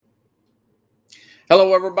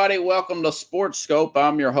Hello, everybody. Welcome to Sports Scope.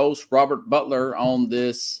 I'm your host, Robert Butler, on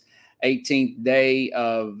this 18th day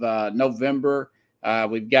of November.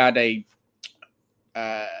 We've got a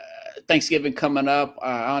Thanksgiving coming up.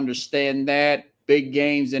 I understand that. Big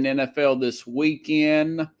games in NFL this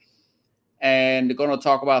weekend. And going to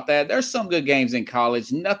talk about that. There's some good games in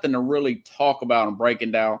college. Nothing to really talk about and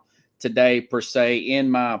breaking down today, per se, in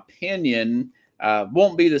my opinion.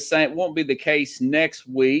 Won't be the case next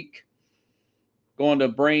week. Going to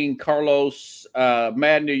bring Carlos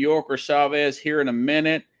Mad New Yorker Chavez here in a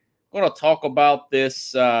minute. Going to talk about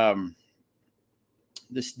this this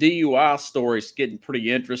DUI story. It's getting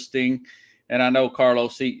pretty interesting, and I know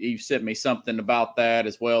Carlos he sent me something about that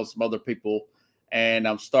as well as some other people. And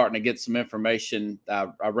I'm starting to get some information.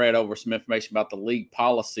 I read over some information about the league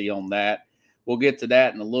policy on that. We'll get to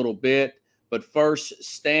that in a little bit, but first,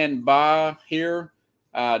 stand by here.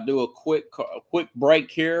 Do a quick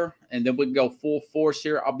break here, and then we can go full force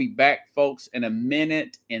here. I'll be back, folks, in a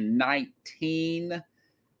minute and 19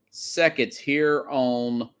 seconds here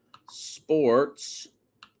on Sports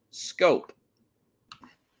Scope.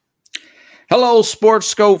 Hello, Sports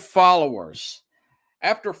Scope followers.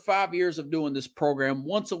 After 5 years of doing this program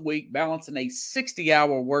once a week, balancing a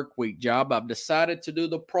 60-hour work week job, I've decided to do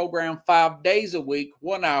the program 5 days a week,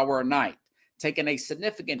 1 hour a night, taking a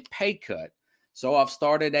significant pay cut. So I've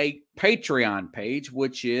started a Patreon page,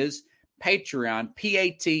 which is Patreon,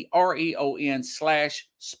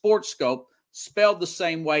 Patreon/SportsScope, spelled the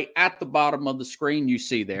same way at the bottom of the screen you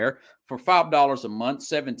see there. For $5 a month,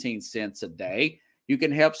 17 cents a day, you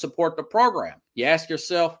can help support the program. You ask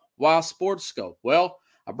yourself, why SportsScope? Well,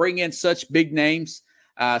 I bring in such big names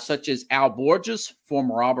such as Al Borges,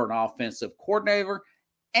 former Auburn offensive coordinator,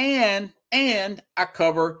 and I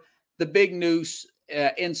cover the big news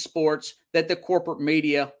in sports that the corporate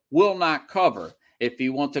media will not cover. If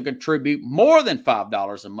you want to contribute more than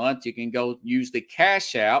 $5 a month, you can go use the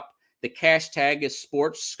Cash App. The cash tag is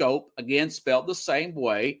SportsScope, again, spelled the same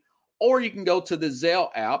way. Or you can go to the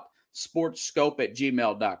Zelle app,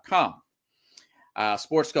 sportscope@gmail.com.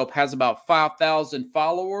 SportsScope has about 5,000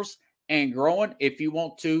 followers and growing. If you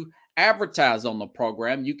want to advertise on the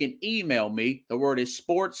program, you can email me. The word is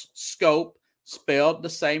SportsScope, spelled the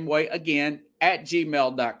same way again, at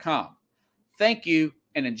gmail.com. Thank you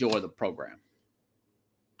and enjoy the program.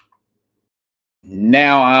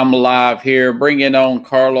 Now I'm live here, bringing on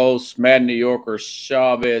Carlos Mad New Yorker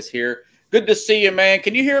Chavez here. Good to see you, man.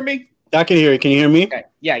 Can you hear me? I can hear you. Can you hear me? Okay.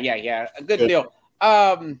 Yeah. Good deal.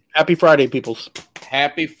 Happy Friday, peoples.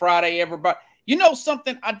 Happy Friday, everybody. You know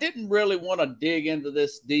something? I didn't really want to dig into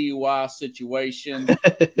this DUI situation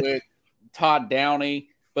with Todd Downey,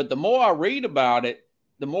 but the more I read about it,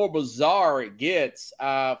 the more bizarre it gets.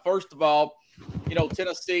 First of all,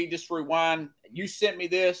 Tennessee, just rewind. You sent me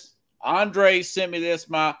this. Andre sent me this.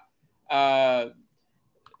 My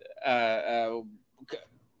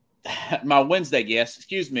Wednesday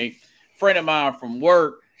guest, friend of mine from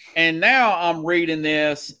work. And now I'm reading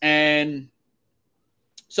this, and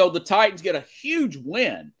so the Titans get a huge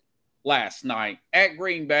win last night at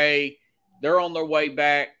Green Bay. They're on their way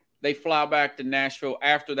back. They fly back to Nashville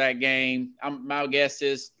after that game. My guess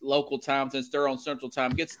is local time, since they're on Central Time,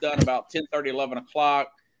 gets done about 10:30, 11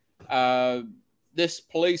 o'clock. This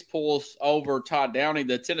police pulls over Todd Downey,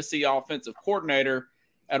 the Tennessee offensive coordinator,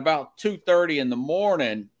 at about 2:30 in the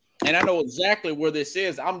morning. And I know exactly where this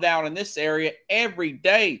is. I'm down in this area every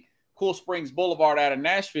day. Cool Springs Boulevard out of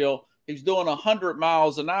Nashville. He's doing 100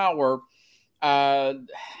 miles an hour, and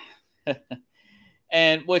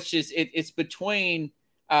which is it's between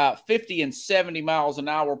 50 and 70 miles an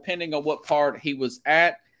hour, depending on what part he was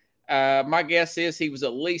at. My guess is he was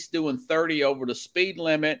at least doing 30 over the speed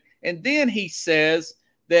limit. And then he says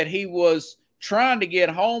that he was trying to get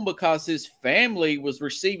home because his family was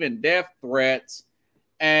receiving death threats.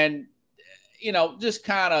 And, just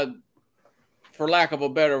kind of, for lack of a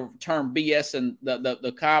better term, BSing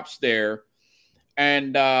the cops there.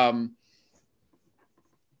 And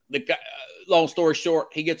long story short,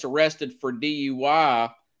 he gets arrested for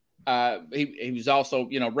DUI. He was also,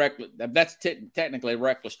 reckless. That's technically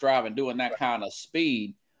reckless driving, doing that kind of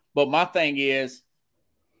speed. But my thing is,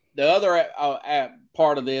 the other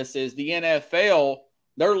part of this is the NFL,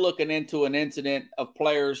 they're looking into an incident of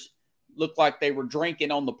players looked like they were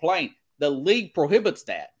drinking on the plane. The league prohibits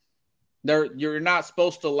that. You're not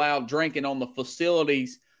supposed to allow drinking on the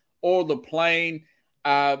facilities or the plane.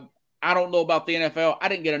 I don't know about the NFL. I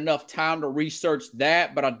didn't get enough time to research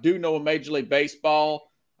that, but I do know in Major League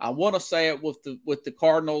Baseball, I want to say it with the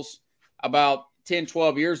Cardinals about 10,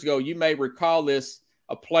 12 years ago. You may recall this.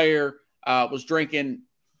 A player was drinking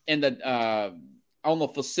in the on the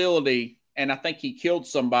facility and I think he killed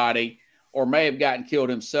somebody or may have gotten killed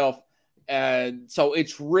himself. So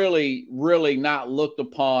it's really, really not looked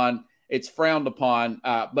upon. It's frowned upon.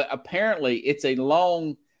 But apparently it's a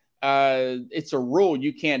it's a rule.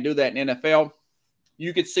 You can't do that in NFL.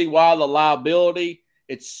 You could see why the liability.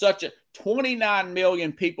 It's such a 29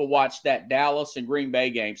 million people watched that Dallas and Green Bay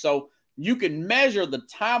game. So you can measure the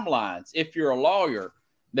timelines if you're a lawyer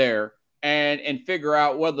there and figure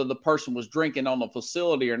out whether the person was drinking on the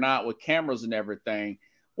facility or not with cameras and everything.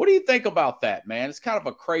 What do you think about that, man? It's kind of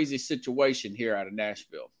a crazy situation here out of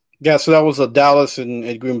Nashville. Yeah, so that was a Dallas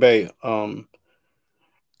and Green Bay.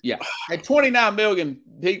 Yeah, and 29 million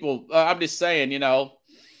people. I'm just saying, I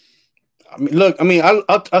mean, look,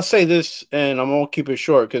 I'll say this, and I'm gonna keep it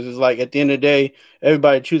short because it's like at the end of the day,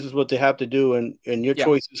 everybody chooses what they have to do, and your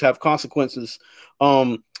choices have consequences.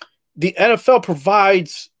 The NFL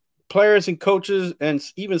provides players and coaches, and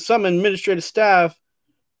even some administrative staff,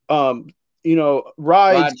 ride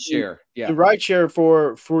share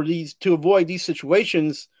for these to avoid these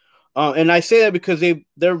situations. And I say that because there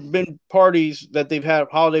have been parties that they've had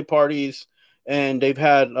holiday parties, and they've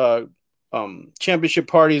had championship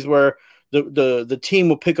parties where the team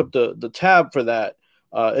will pick up the tab for that,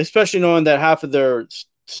 especially knowing that half of their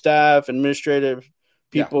staff, administrative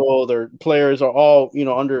people, their players are all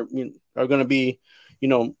are going to be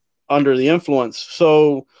under the influence.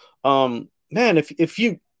 So, man, if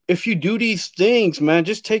you do these things, man,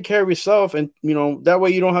 just take care of yourself, and that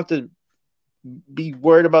way you don't have to be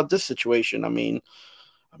worried about this situation. I mean,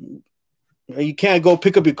 you can't go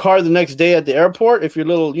pick up your car the next day at the airport if you're a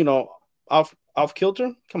little off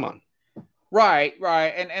kilter. Come on. Right.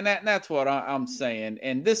 And that's what I'm saying.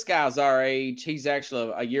 And this guy's our age. He's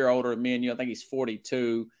actually a year older than me and you. I think he's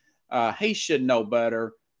 42. He should know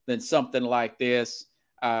better than something like this.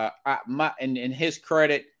 In his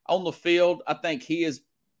credit on the field, I think he is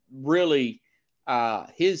really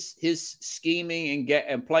his scheming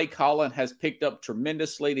and play calling has picked up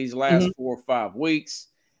tremendously these last 4 or 5 weeks.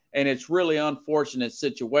 And it's really unfortunate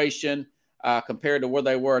situation compared to where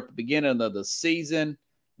they were at the beginning of the season,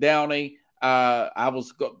 Downey. I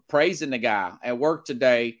was praising the guy at work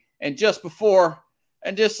today, and just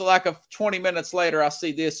like 20 minutes later, I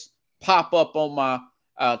see this pop up on my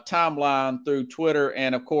timeline through Twitter,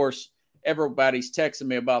 and of course, everybody's texting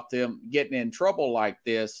me about them getting in trouble like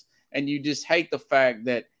this, and you just hate the fact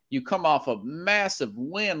that you come off a massive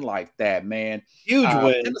win like that, man. Huge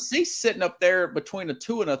win. Tennessee's sitting up there between a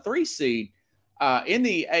 2 and a 3 seed in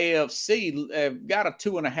the AFC, got a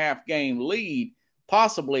 2.5 game lead.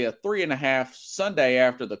 Possibly a 3.5 Sunday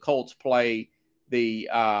after the Colts play the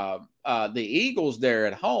Eagles there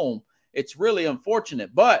at home. It's really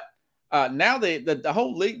unfortunate, but now the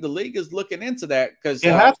whole league is looking into that because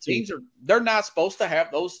teams they're not supposed to have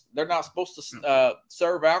those. They're not supposed to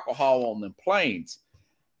serve alcohol on them planes.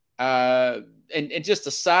 And just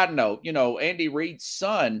a side note, Andy Reid's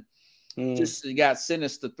son just got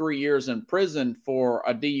sentenced to 3 years in prison for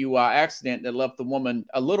a DUI accident that left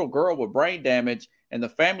a little girl with brain damage. And the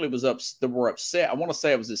family were upset. I want to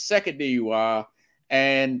say it was his second DUI,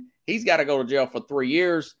 and he's got to go to jail for 3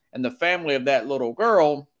 years. And the family of that little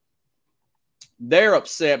girl, they're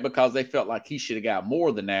upset because they felt like he should have got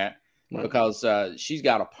more than that because she's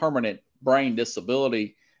got a permanent brain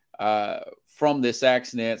disability from this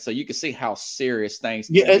accident. So you can see how serious things.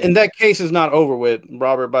 Yeah, and that case is not over with,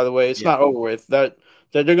 Robert. By the way, it's not over with. That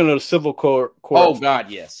they're going to civil court. Oh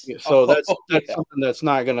God, yes. So that's something that's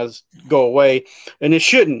not going to go away, and it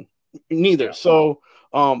shouldn't neither. Yeah. So,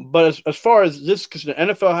 but as far as this, because the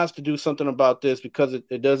NFL has to do something about this because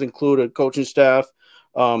it does include a coaching staff.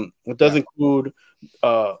 It does include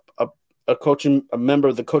a member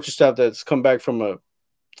of the coaching staff that's come back from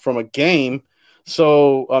a game.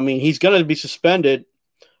 So I mean, he's going to be suspended.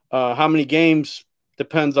 How many games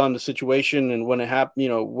depends on the situation and when it happens.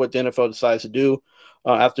 What the NFL decides to do.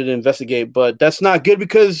 After they investigate, but that's not good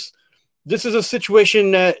because this is a situation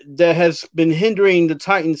that has been hindering the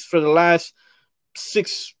Titans for the last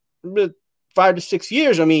 5 to 6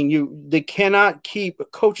 years. I mean, they cannot keep a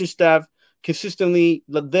coaching staff consistently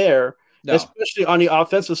there, especially on the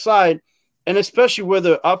offensive side, and especially where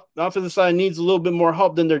the offensive side needs a little bit more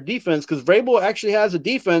help than their defense, because Vrabel actually has a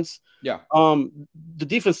defense. Yeah. The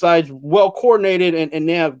defense side's well coordinated, and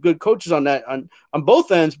they have good coaches on that on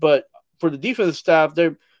both ends, but for the defensive staff,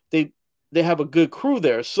 they have a good crew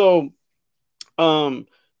there. So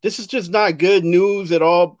this is just not good news at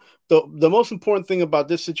all. The most important thing about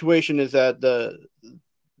this situation is that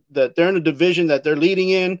that they're in a division that they're leading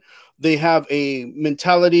in. They have a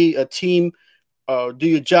mentality, a team, do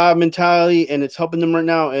your job mentality, and it's helping them right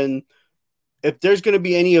now. And if there's going to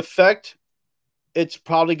be any effect it's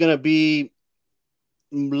probably going to be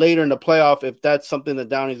later in the playoff if that's something that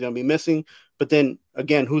Downey's going to be missing. But then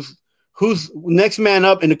again, who's next man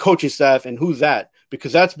up in the coaching staff, and who's that?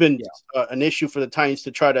 Because that's been an issue for the Titans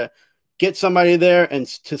to try to get somebody there and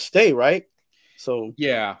to stay, right? So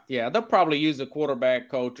yeah, they'll probably use a quarterback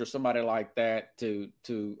coach or somebody like that to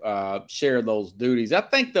share those duties. I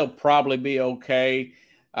think they'll probably be okay.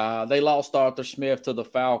 They lost Arthur Smith to the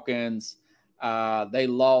Falcons. They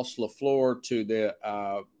lost LaFleur to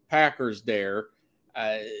the Packers there.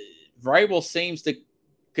 Vrabel seems to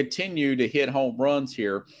continue to hit home runs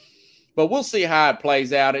here, but we'll see how it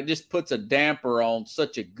plays out. It just puts a damper on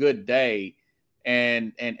such a good day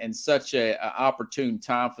and such a opportune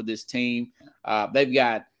time for this team. They've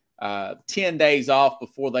got 10 days off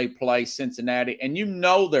before they play Cincinnati, and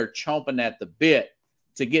they're chomping at the bit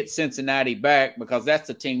to get Cincinnati back because that's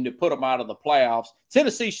the team that put them out of the playoffs.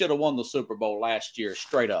 Tennessee should have won the Super Bowl last year,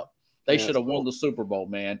 straight up. They should have won the Super Bowl,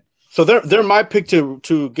 man. So they're my pick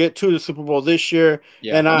to get to the Super Bowl this year.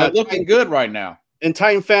 Yeah, and they're looking good right now. And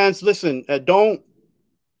Titan fans, listen, don't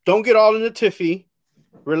get all in the tiffy.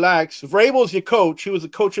 Relax. Vrabel's your coach. He was the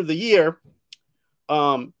coach of the year.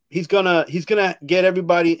 He's gonna get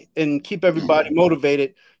everybody and keep everybody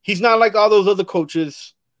motivated. He's not like all those other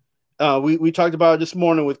coaches. We talked about it this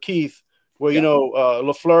morning with Keith, where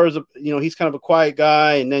LaFleur is he's kind of a quiet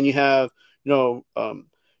guy, and then you have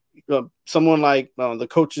someone like the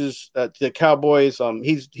coaches at the Cowboys.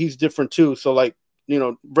 He's different too. So like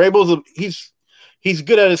Vrabel's he's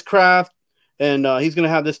good at his craft, and he's gonna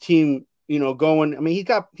have this team going. I mean,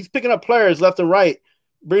 he's picking up players left and right,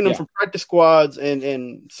 bringing them from practice squads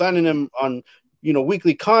and signing them on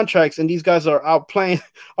weekly contracts, and these guys are outplaying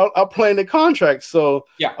the contracts. So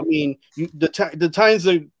I mean, the Titans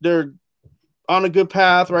they're on a good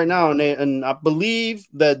path right now, and I believe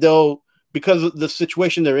that they'll, because of the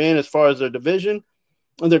situation they're in as far as their division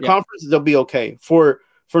and their conference, they'll be okay for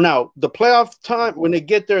now. The playoff time, when they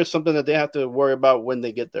get there, is something that they have to worry about when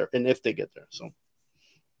they get there and if they get there. So.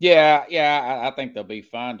 Yeah, I think they'll be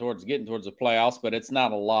fine getting towards the playoffs, but it's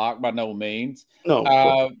not a lock by no means.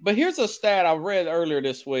 No. But here's a stat I read earlier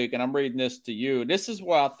this week, and I'm reading this to you. This is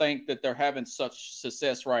why I think that they're having such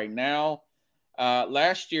success right now.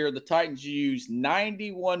 Last year, the Titans used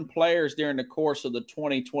 91 players during the course of the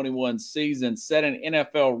 2021 season, set an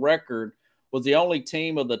NFL record, was the only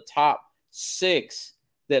team of the top 6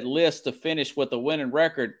 that lists to finish with a winning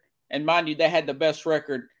record. And mind you, they had the best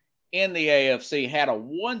record in the AFC, had a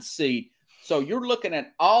 1 seed. So you're looking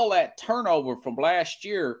at all that turnover from last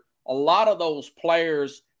year. A lot of those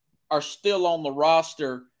players are still on the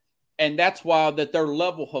roster, and that's why that their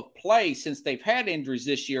level of play, since they've had injuries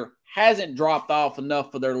this year, hasn't dropped off enough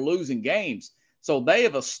for their losing games. So they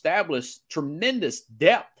have established tremendous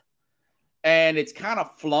depth, and it's kind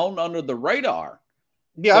of flown under the radar.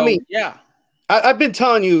 Yeah, so, I mean, I've been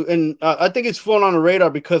telling you, and I think it's flown on the radar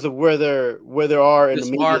because of where they are in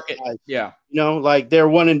the market. Yeah, like they're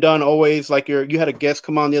one and done always. Like you had a guest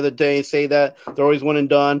come on the other day and say that they're always one and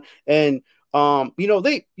done, and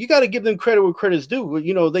you got to give them credit where credit's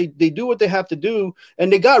due. They do what they have to do,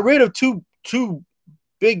 and they got rid of two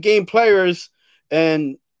big game players,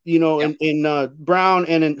 and in Brown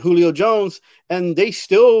and in Julio Jones, and they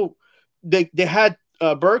still they had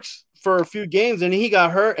Burks for a few games, and he got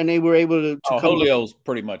hurt, and they were able to come. Julio's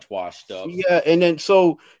pretty much washed up. Yeah, and then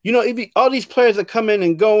so all these players that come in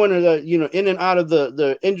and go in, or in and out of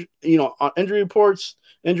the on injury reports,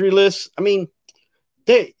 injury lists. I mean,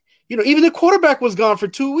 they even the quarterback was gone for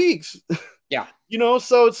 2 weeks. Yeah,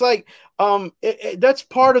 so it's like that's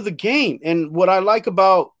part of the game, and what I like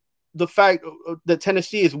about the fact that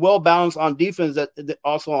Tennessee is well balanced on defense, that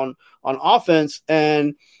also on offense,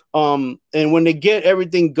 and when they get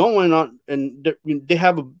everything going on, and they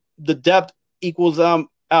have the depth equals out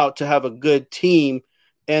to have a good team,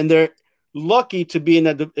 and they're lucky to be in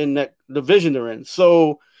that division they're in.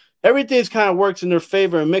 So everything's kind of works in their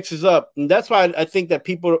favor and mixes up, and that's why I think that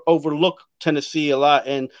people overlook Tennessee a lot.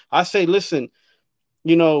 And I say, listen,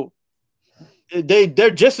 they're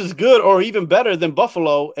just as good or even better than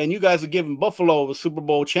Buffalo, and you guys are giving Buffalo a Super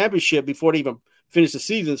Bowl championship before they even finish the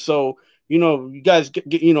season. So you guys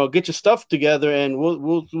get your stuff together, and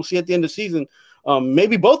we'll see at the end of the season.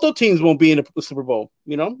 Maybe both those teams won't be in the Super Bowl.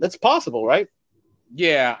 That's possible, right?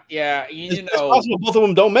 Yeah. It's possible both of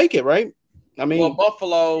them don't make it, right? I mean, well,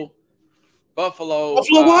 Buffalo.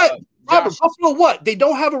 What? Robert, Buffalo, what? They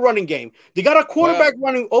don't have a running game. They got a quarterback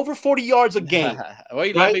running over 40 yards a game.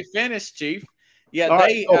 Wait, let me finish, Chief. Yeah,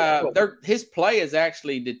 his play has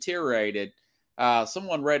actually deteriorated.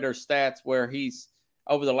 Someone read their stats where he's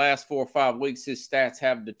over the last 4 or 5 weeks, his stats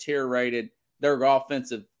have deteriorated. Their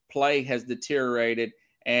offensive play has deteriorated,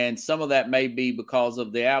 and some of that may be because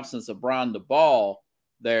of the absence of Brian DeBall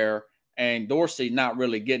there and Dorsey not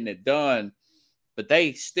really getting it done. But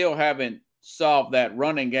they still haven't solved that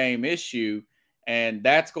running game issue, and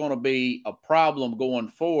that's going to be a problem going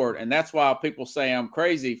forward. And that's why people say I'm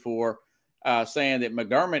crazy for saying that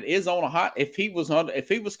McDermott is on a hot. If he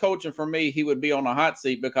was coaching for me, he would be on a hot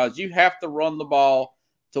seat, because you have to run the ball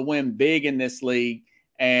to win big in this league,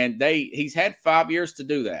 and he's had 5 years to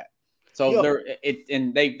do that. So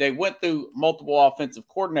they went through multiple offensive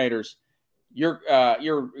coordinators.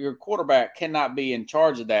 Your quarterback cannot be in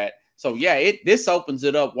charge of that. So this opens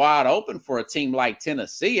it up wide open for a team like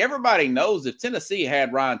Tennessee. Everybody knows if Tennessee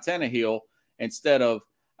had Ryan Tannehill instead of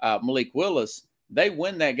Malik Willis, they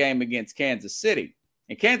win that game against Kansas City.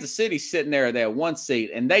 And Kansas City's sitting there at that 1 seed,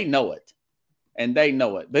 and they know it.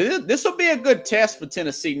 But this will be a good test for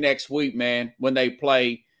Tennessee next week, man, when they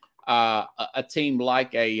play a team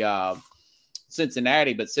like a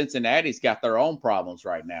Cincinnati. But Cincinnati's got their own problems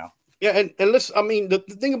right now. Yeah, and listen, I mean, the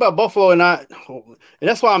thing about Buffalo and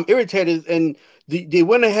that's why I'm irritated. And they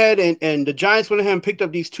went ahead and the Giants went ahead and picked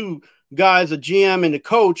up these two guys, the GM and the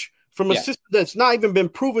coach, from a system that's not even been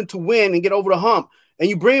proven to win and get over the hump. And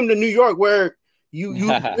you bring them to New York, where you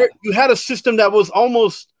had a system that was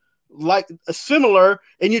almost like similar,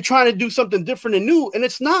 and you're trying to do something different and new, and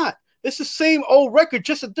it's not. It's the same old record,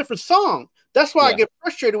 just a different song. That's why I get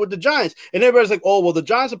frustrated with the Giants. And everybody's like, oh, well, the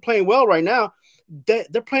Giants are playing well right now.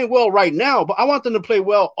 They're playing well right now, but I want them to play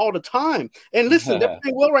well all the time. And listen, they're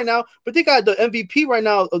playing well right now, but they got the MVP right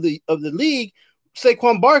now of the league,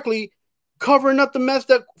 Saquon Barkley, covering up the mess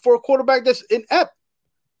that for a quarterback that's inept.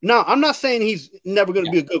 Now, I'm not saying he's never going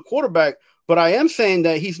to be a good quarterback, but I am saying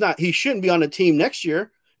that he shouldn't be on the team next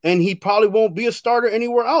year, and he probably won't be a starter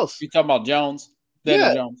anywhere else. You talking about Jones?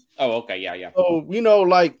 Daniel Jones. Oh, okay, yeah. So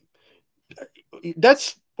like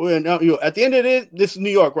that's at the end of it, this is New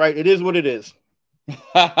York, right? It is what it is.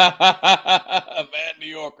 Bad New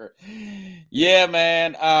Yorker. Yeah,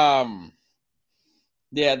 man.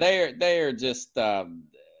 They're just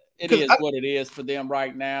it is what it is for them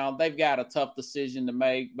right now. They've got a tough decision to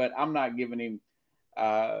make, but I'm not giving him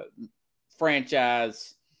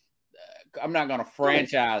franchise. I'm not going to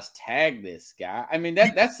franchise tag this guy. I mean,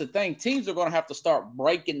 that's the thing. Teams are going to have to start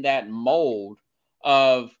breaking that mold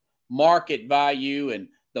of market value, and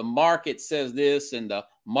the market says this and the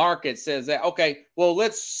market says that. Okay, well,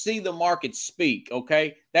 let's see the market speak.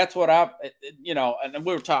 Okay, that's what and I'll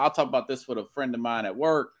talk about this with a friend of mine at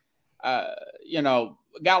work. A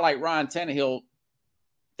guy like Ryan Tannehill,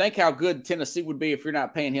 think how good Tennessee would be if you're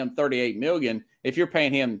not paying him $38 million. If you're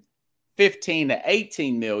paying him $15 to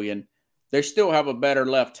 $18 million, they still have a better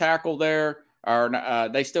left tackle there, or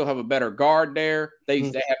they still have a better guard there. They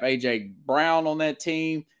have A.J. Brown on that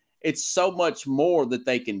team. It's so much more that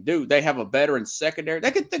they can do. They have a veteran secondary.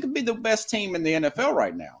 They could be the best team in the NFL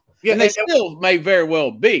right now. Yeah, and they still may very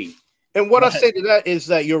well be. And what I say to that is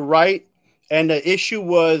that you're right. And the issue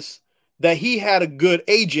was that he had a good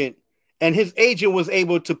agent, and his agent was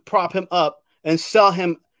able to prop him up and sell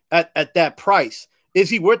him at that price. Is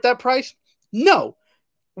he worth that price? No.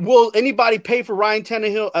 Will anybody pay for Ryan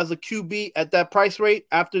Tannehill as a QB at that price rate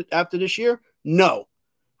after this year? No.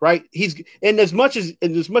 Right? As much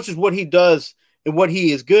as what he does and what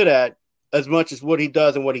he is good at, as much as what he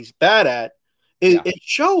does and what he's bad at, it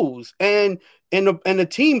shows. And the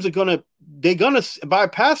teams are gonna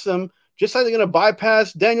bypass them, just like they're gonna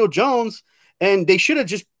bypass Daniel Jones, and they should have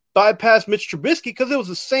just bypassed Mitch Trubisky because it was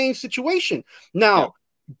the same situation. Now,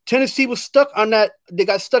 Tennessee was stuck on that. They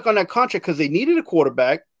got stuck on that contract because they needed a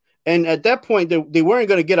quarterback. And at that point, they weren't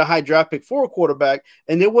going to get a high draft pick for a quarterback.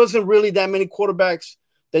 And there wasn't really that many quarterbacks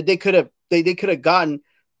that they could have gotten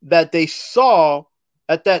that they saw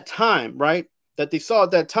at that time, right? That they saw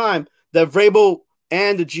at that time that Vrabel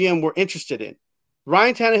and the GM were interested in.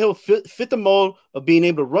 Ryan Tannehill fit the mold of being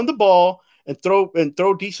able to run the ball and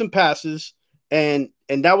throw decent passes. And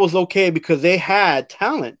that was okay because they had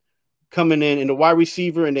talent coming in the wide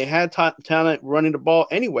receiver, and they had talent running the ball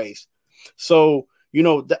anyways. So,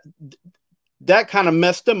 that kind of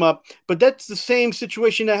messed them up. But that's the same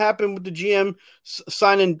situation that happened with the GM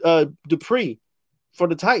signing Dupree for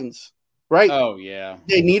the Titans, right? Oh, yeah.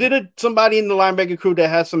 They needed somebody in the linebacker crew that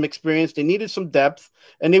has some experience. They needed some depth,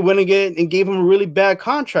 and they went again and gave him a really bad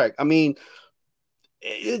contract. I mean,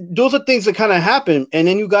 those are things that kind of happen, and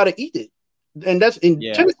then you got to eat it. And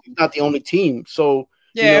Tennessee's not the only team. So,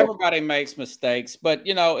 everybody makes mistakes, but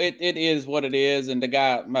it is what it is. And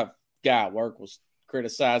my guy at work was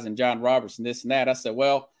criticizing John Robertson, this and that. I said,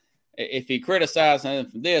 well, if he criticized him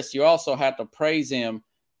for this, you also have to praise him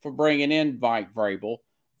for bringing in Mike Vrabel,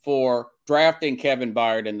 for drafting Kevin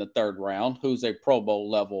Byard in the 3rd round, who's a Pro Bowl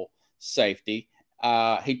level safety.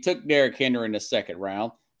 He took Derrick Henry in the 2nd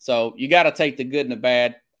round. So you got to take the good and the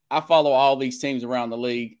bad. I follow all these teams around the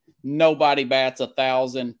league. Nobody bats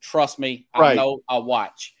 1,000. Trust me. I know. I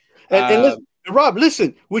watch. And listen, Rob,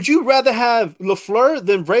 listen. Would you rather have LaFleur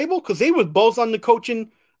than Vrabel? Because they were both on the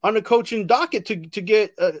coaching docket to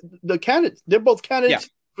get the candidates. They're both candidates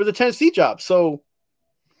for the Tennessee job. So,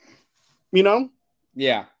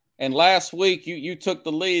 Yeah. And last week you took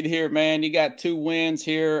the lead here, man. You got 2 wins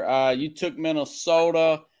here. You took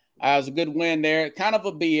Minnesota. It was a good win there. Kind of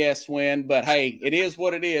a BS win, but hey, it is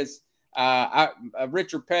what it is.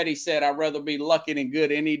 Richard Petty said, "I'd rather be lucky than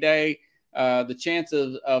good any day." The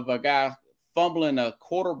chances of a guy fumbling the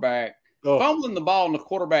ball in the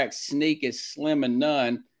quarterback sneak is slim and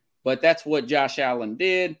none. But that's what Josh Allen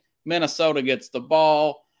did. Minnesota gets the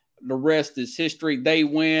ball. The rest is history. They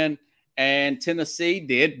win. And Tennessee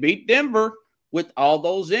did beat Denver with all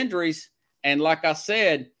those injuries. And like I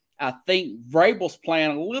said, I think Vrabel's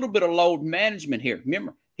playing a little bit of load management here.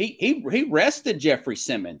 Remember, he rested Jeffrey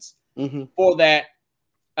Simmons for that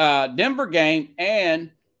Denver game.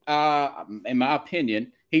 And in my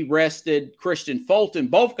opinion, he rested Christian Fulton.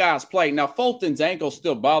 Both guys played. Now, Fulton's ankle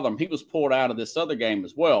still bothered him. He was pulled out of this other game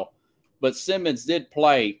as well. But Simmons did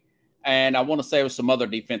play. And I want to say it was some other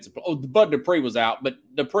defensive. Bud Dupree was out, but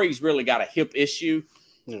Dupree's really got a hip issue,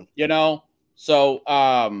 So,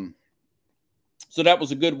 so that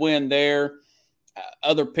was a good win there.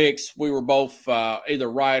 Other picks we were both either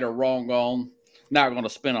right or wrong on. Not going to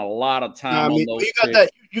spend a lot of time on those.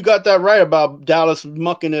 You got that right about Dallas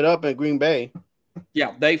mucking it up at Green Bay.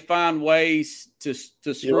 Yeah, they find ways to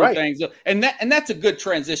screw things up, and that's a good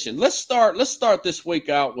transition. Let's start this week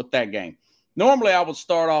out with that game. Normally, I would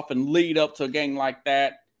start off and lead up to a game like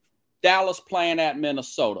that. Dallas playing at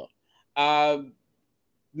Minnesota.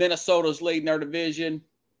 Minnesota's leading their division.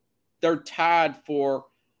 They're tied for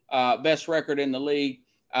best record in the league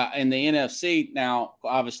in the NFC. Now,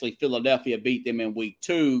 obviously, Philadelphia beat them in week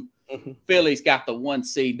 2. Philly's got the 1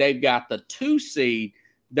 seed. They've got the 2 seed.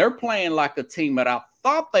 They're playing like a team that I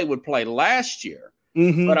thought they would play last year.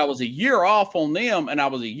 But I was a year off on them, and I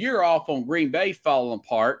was a year off on Green Bay falling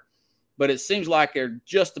apart. But it seems like they're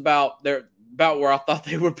about where I thought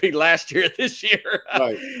they would be last year this year.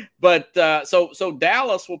 Right. But so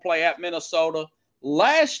Dallas will play at Minnesota.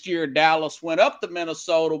 Last year, Dallas went up to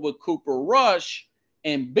Minnesota with Cooper Rush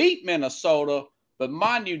and beat Minnesota. But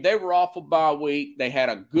mind you, they were off a bye week. They had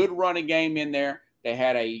a good running game in there. They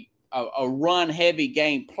had a run-heavy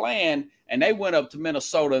game plan, and they went up to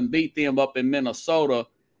Minnesota and beat them up in Minnesota.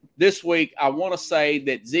 This week, I want to say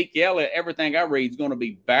that Zeke Elliott, everything I read, is going to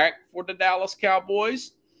be back for the Dallas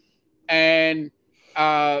Cowboys. And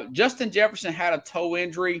Justin Jefferson had a toe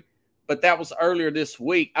injury, but that was earlier this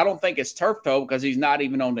week. I don't think it's turf toe because he's not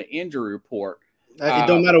even on the injury report. It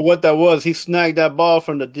don't matter what that was. He snagged that ball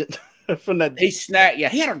from that. He snagged. Yeah,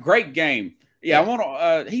 he had a great game. Yeah, I want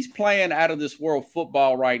to. He's playing out of this world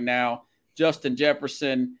football right now. Justin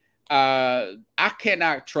Jefferson. I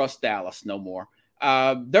cannot trust Dallas no more.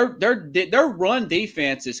 Their run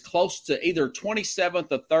defense is close to either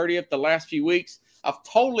 27th or 30th the last few weeks. I've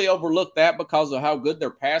totally overlooked that because of how good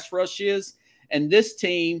their pass rush is. And this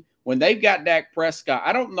team, when they've got Dak Prescott,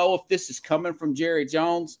 I don't know if this is coming from Jerry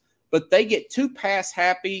Jones, but they get too pass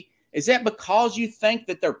happy. Is that because you think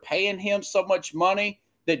that they're paying him so much money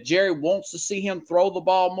that Jerry wants to see him throw the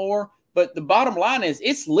ball more? But the bottom line is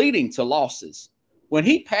it's leading to losses. When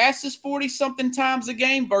he passes 40-something times a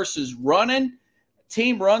game versus running,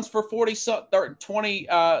 team runs for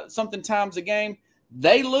 20-something times a game,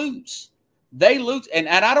 they lose. They lose. And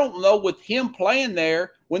I don't know with him playing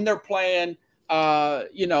there when they're playing, a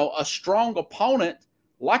strong opponent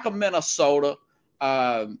like a Minnesota,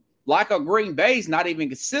 like a Green Bay's not even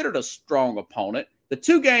considered a strong opponent. The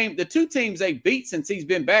two teams they beat since he's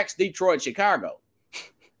been back is Detroit and Chicago.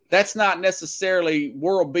 That's not necessarily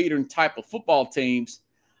world-beating type of football teams.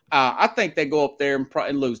 I think they go up there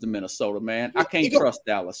and lose to Minnesota, man. I can't trust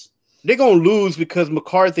Dallas. They're going to lose because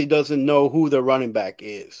McCarthy doesn't know who their running back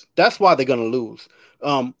is. That's why they're going to lose.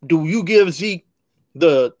 Do you give Zeke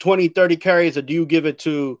the 20, 30 carries, or do you give it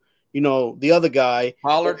to, the other guy?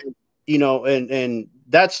 Pollard? And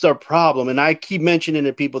that's their problem. And I keep mentioning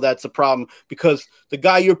to people that's the problem because the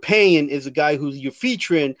guy you're paying is the guy who you're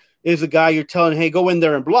featuring is the guy you're telling, hey, go in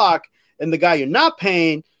there and block. And the guy you're not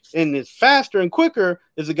paying and is faster and quicker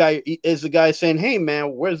is the guy saying, hey,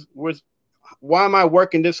 man, why am I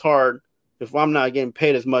working this hard if I'm not getting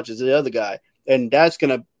paid as much as the other guy? And that's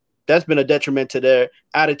been a detriment to their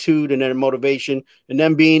attitude and their motivation and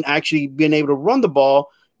them being able to run the ball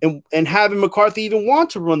and having McCarthy even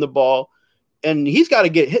want to run the ball and he's got to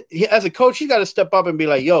get hit. As a coach, he's got to step up and be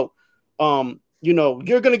like, yo, you're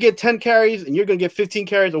going to get 10 carries and you're going to get 15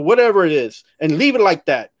 carries or whatever it is, and leave it like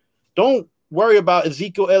that. Don't worry about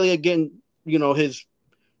Ezekiel Elliott getting, his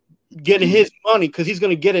money, because he's going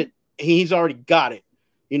to get it. He's already got it.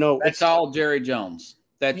 That's all Jerry Jones.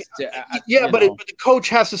 But the coach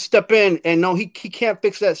has to step in, and no, he can't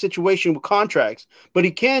fix that situation with contracts. But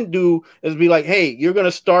he can do is be like, hey, you're going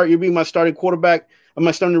to start. You'll be my starting quarterback. I'm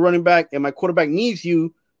my starting running back, and my quarterback needs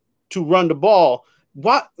you to run the ball.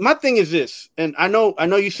 My thing is this, and I know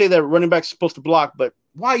you say that running back's supposed to block, but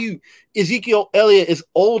Ezekiel Elliott is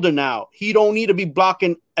older now. He don't need to be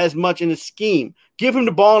blocking as much in the scheme. Give him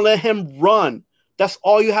the ball and let him run. That's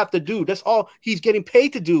all you have to do. That's all he's getting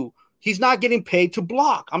paid to do. He's not getting paid to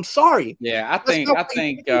block. I'm sorry. Yeah, I think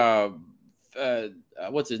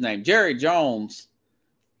what's his name? Jerry Jones.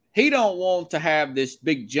 He don't want to have this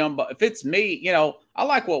big jumbo. If it's me, I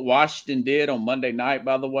like what Washington did on Monday night,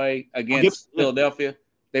 by the way, against Philadelphia.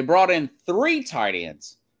 They brought in 3 tight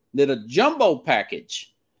ends, did a jumbo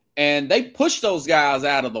package, and they pushed those guys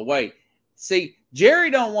out of the way. See,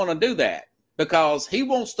 Jerry don't want to do that because he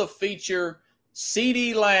wants to feature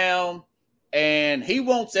CeeDee Lamb, and he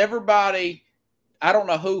wants everybody. I don't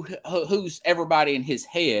know who's everybody in his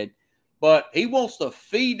head, but he wants to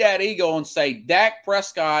feed that ego and say Dak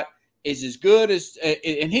Prescott is as good as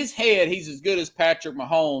in his head. He's as good as Patrick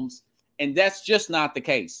Mahomes, and that's just not the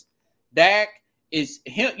case. Dak is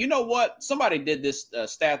him. You know what? Somebody did this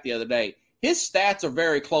stat the other day. His stats are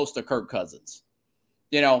very close to Kirk Cousins.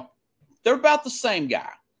 They're about the same guy.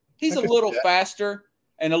 He's a little faster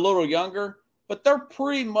and a little younger, but they're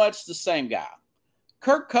pretty much the same guy.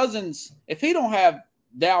 Kirk Cousins, if he don't have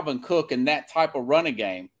Dalvin Cook in that type of running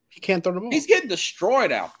game, he can't throw the ball. He's getting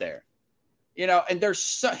destroyed out there. And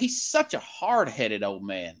he's such a hard-headed old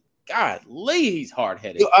man. Golly, he's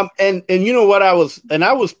hard-headed. And you know what I was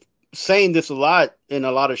saying this a lot in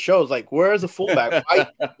a lot of shows, like, where's the fullback?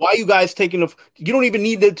 Why are you guys taking you don't even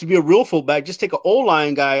need it to be a real fullback. Just take an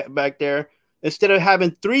O-line guy back there. Instead of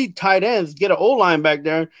having 3 tight ends, get an O-line back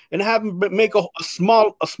there and have him make a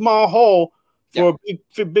small hole for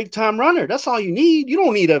a big time runner. That's all you need. You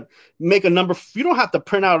don't need to make a number. You don't have to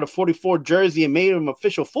print out a 44 jersey and make him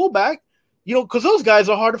official fullback, because those guys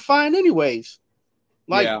are hard to find anyways.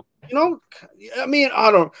 I don't.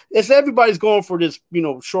 It's everybody's going for this,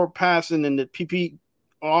 short passing and the PP,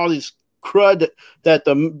 all this crud that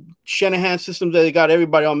the Shanahan systems that they got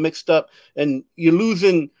everybody all mixed up, and you're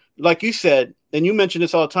losing. Like you said, and you mention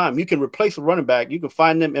this all the time, you can replace a running back. You can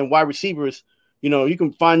find them and wide receivers. You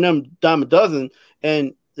can find them dime a dozen,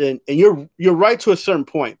 and you're right to a certain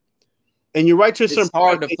point. And you're right to a certain point.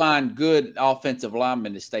 It's hard to find good offensive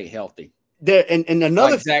linemen to stay healthy. There and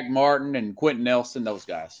another like Zach Martin and Quentin Nelson, those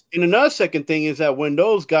guys. And another second thing is that when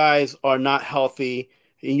those guys are not healthy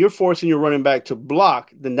and you're forcing your running back to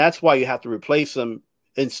block, then that's why you have to replace them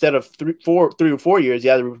instead of 3 or 4 years.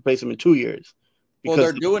 You have to replace them in 2 years. Well,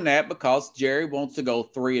 they're doing that because Jerry wants to go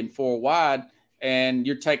 3 and 4 wide, and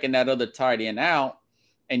you're taking that other tight end out,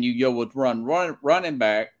 and you go with running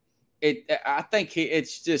back. I think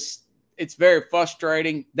it's very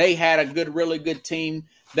frustrating. They had a really good team.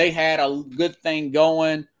 They had a good thing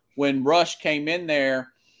going when Rush came in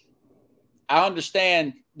there. I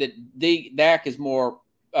understand that Dak is more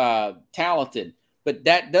talented, but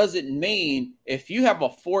that doesn't mean if you have a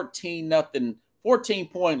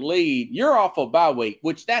 14-point lead, you're off a bye week,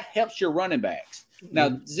 which that helps your running backs.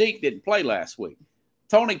 Now, Zeke didn't play last week.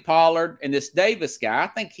 Tony Pollard and this Davis guy, I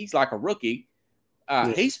think he's like a rookie.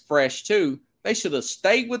 He's fresh too. They should have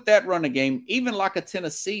stayed with that running game, even like a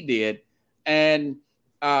Tennessee did, and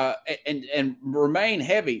remain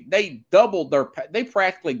heavy. They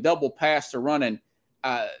practically double passed the running.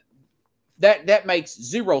 That makes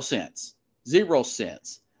 0 sense. 0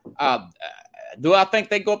 sense. Do I think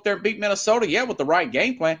they go up there and beat Minnesota? Yeah, with the right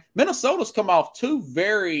game plan. Minnesota's come off 2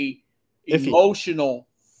 very emotional,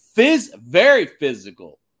 very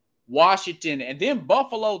physical. Washington and then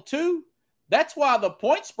Buffalo too. That's why the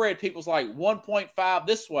point spread, people's like 1.5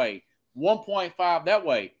 this way, 1.5 that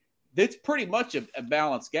way. It's pretty much a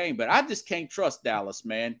balanced game, but I just can't trust Dallas,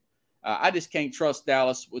 man. I just can't trust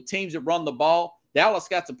Dallas with teams that run the ball. Dallas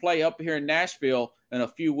got to play up here in Nashville in a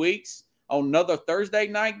few weeks on another Thursday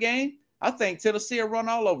night game. I think Tennessee will run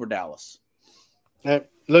all over Dallas.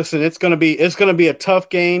 Listen, it's gonna be a tough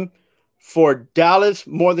game for Dallas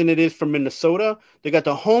more than it is for Minnesota. They got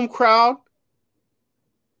the home crowd.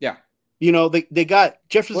 Yeah, they got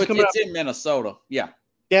Jefferson coming. It's in Minnesota. Yeah,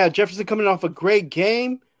 Jefferson coming off a great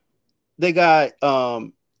game. They got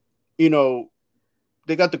they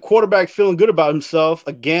got the quarterback feeling good about himself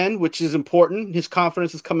again, which is important. His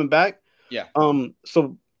confidence is coming back. Yeah.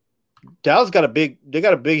 So Dallas got a big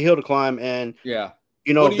hill to climb, and yeah.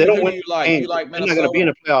 If they don't win, you like? You like they're not going to be in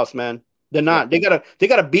the playoffs, man. They're not. Yeah. They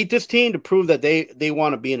gotta beat this team to prove that they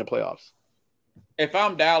want to be in the playoffs. If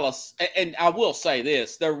I'm Dallas, and I will say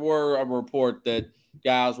this, there were a report that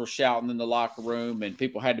guys were shouting in the locker room and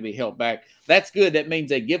people had to be held back. That's good. That means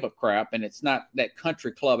they give a crap, and it's not that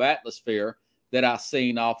country club atmosphere that I've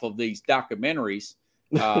seen off of these documentaries.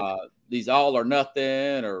 These All or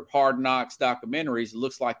Nothing or Hard Knocks documentaries. It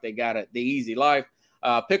looks like they got the easy life.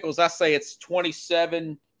 Pickles, I say it's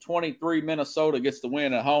 27-23 Minnesota gets the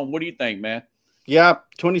win at home. What do you think, man? Yeah,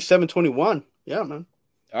 27-21. Yeah, man.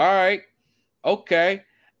 All right. Okay.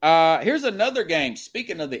 Here's another game.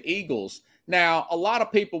 Speaking of the Eagles, now a lot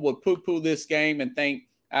of people would poo-poo this game and think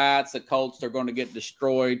it's the Colts. They're going to get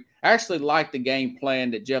destroyed. I actually like the game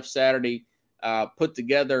plan that Jeff Saturday put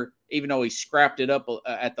together, even though he scrapped it up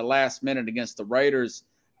at the last minute against the Raiders.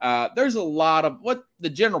 There's a lot of what the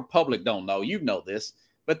general public don't know. You know this,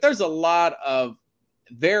 but there's a lot of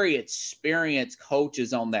very experienced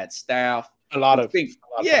coaches on that staff. John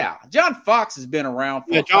Fox has been around.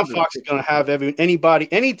 John Fox is going to have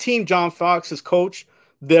any team John Fox has coached,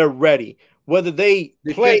 they're ready. Whether they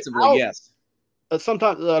play out, yes.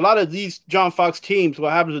 Sometimes a lot of these John Fox teams,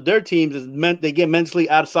 what happens with their teams is they get mentally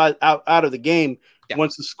out of the game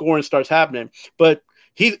once the scoring starts happening. But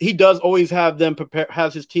he does always have them prepare,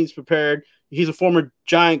 has his teams prepared. He's a former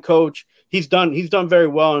Giant coach. He's done very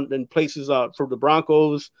well in places for the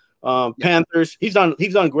Broncos. Panthers. He's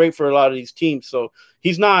done great for a lot of these teams. So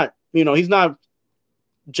he's not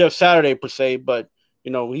Jeff Saturday per se, but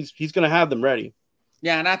he's going to have them ready.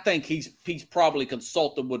 Yeah, and I think he's probably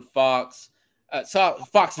consulted with Fox. So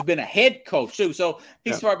Fox has been a head coach too, so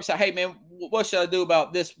he's probably said, "Hey man, what should I do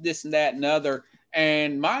about this, and that, and other?"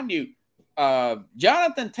 And mind you,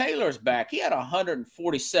 Jonathan Taylor's back. He had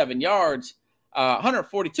 147 yards,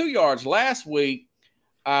 142 yards last week.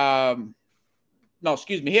 No,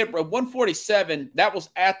 excuse me. He had 147. That was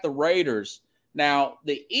at the Raiders. Now,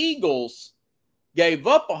 the Eagles gave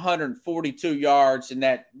up 142 yards in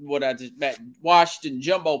that Washington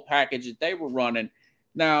jumbo package that they were running.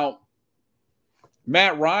 Now,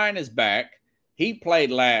 Matt Ryan is back. He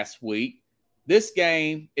played last week. This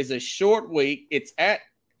game is a short week. It's at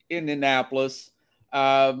Indianapolis.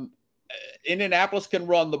 Indianapolis can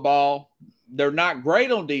run the ball. They're not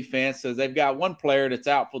great on defense as they've got one player that's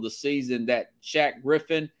out for the season, that Shaq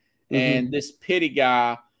Griffin, and this Pitty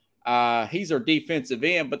guy. He's their defensive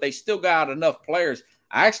end, but they still got enough players.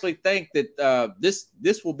 I actually think that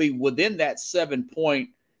this will be within that 7-point.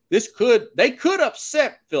 They could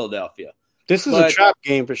upset Philadelphia. This is a trap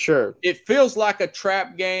game for sure. It feels like a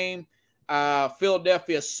trap game.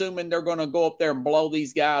 Philadelphia, assuming they're going to go up there and blow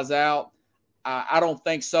these guys out. I don't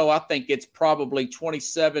think so. I think it's probably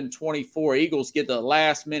 27-24. Eagles get the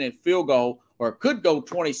last-minute field goal, or it could go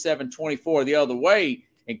 27-24 the other way,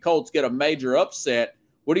 and Colts get a major upset.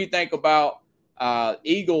 What do you think about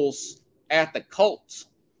Eagles at the Colts?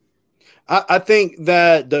 I think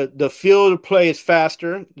that the field play is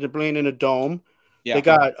faster. They're playing in a dome. Yeah. They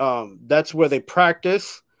got that's where they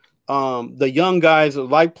practice. The young guys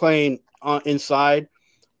like playing inside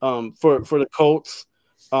for the Colts.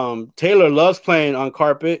 Taylor loves playing on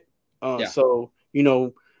carpet. So,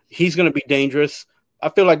 he's going to be dangerous. I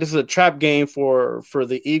feel like this is a trap game for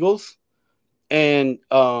the Eagles. And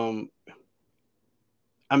I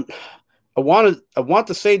want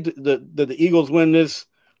to say that the Eagles win this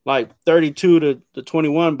like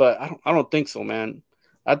 32-21, but I don't think so, man.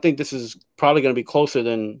 I think this is probably going to be closer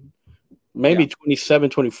than maybe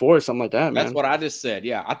 27-24 or something like that, man. That's what I just said.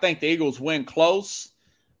 Yeah, I think the Eagles win close.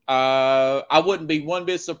 I wouldn't be one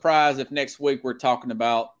bit surprised if next week we're talking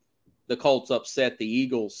about the Colts upset the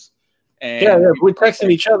Eagles. And we're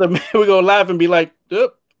texting each other, man. We're gonna laugh and be like,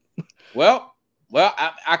 "Oop." Well,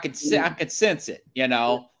 I could sense it.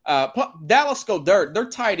 Dallas Goedert, their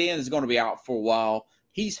tight end is going to be out for a while.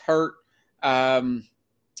 He's hurt.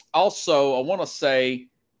 Also, I want to say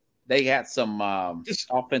they had some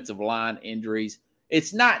offensive line injuries.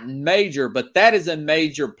 It's not major, but that is a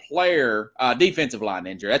major player, defensive line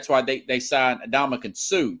injury. That's why they signed Ndamukong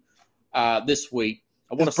Suh this week.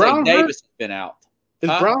 I want to say Davis has been out. Is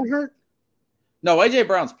Brown hurt? No, A.J.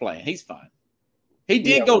 Brown's playing. He's fine. He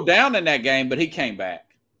did go down in that game, but he came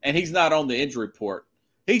back, and he's not on the injury report.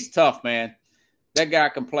 He's tough, man. That guy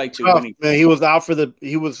can play too. Man, he was out for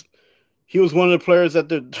he was one of the players that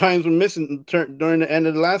the Giants were missing during the end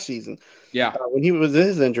of the last season. Yeah, when he was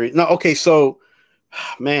his injury. No, okay, so.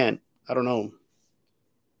 Man, I don't know.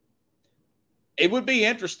 It would be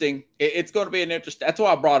interesting. It's going to be an interesting. That's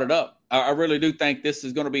why I brought it up. I really do think this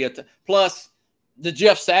is going to be plus the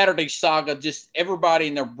Jeff Saturday saga, just everybody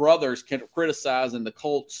and their brothers criticizing the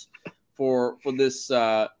Colts for this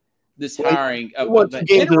this hiring of an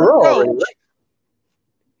interim coach. Right?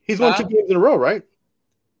 He's won 2 games in a row, right?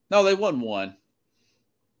 No, they won 1.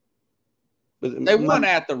 They won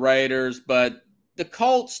at the Raiders, but the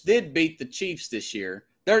Colts did beat the Chiefs this year.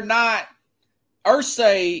 They're not –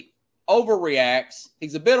 Irsay overreacts.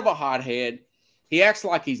 He's a bit of a hothead. He acts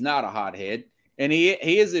like he's not a hothead, and he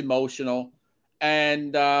is emotional.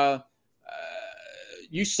 And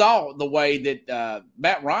you saw the way that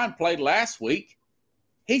Matt Ryan played last week.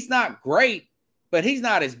 He's not great, but he's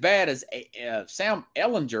not as bad as Sam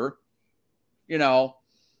Ehlinger. You know,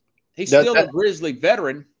 he's still a Grizzly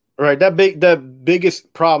veteran. Right. That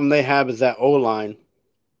biggest problem they have is that O-line.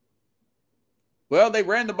 Well, they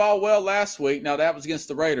ran the ball well last week. Now, that was against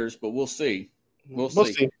the Raiders, but we'll see. We'll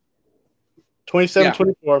see.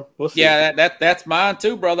 27-24. We'll see. Yeah, that's mine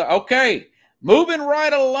too, brother. Okay. Moving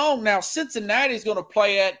right along. Now, Cincinnati's going to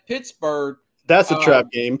play at Pittsburgh. That's a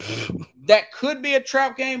trap game. That could be a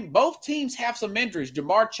trap game. Both teams have some injuries.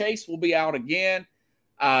 Jamar Chase will be out again.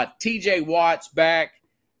 TJ Watt's back.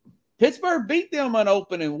 Pittsburgh beat them an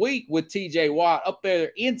opening week with TJ Watt up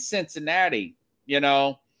there in Cincinnati. You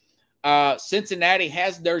know, Cincinnati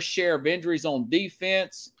has their share of injuries on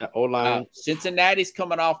defense. Cincinnati's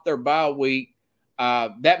coming off their bye week.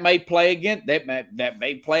 That may play against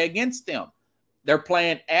them. They're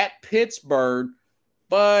playing at Pittsburgh,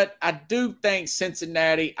 but I do think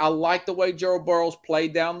Cincinnati. I like the way Joe Burrow's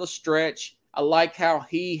played down the stretch. I like how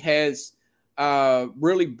he has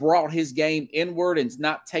really brought his game inward and is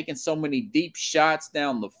not taking so many deep shots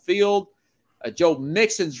down the field. Joe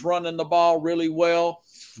Mixon's running the ball really well.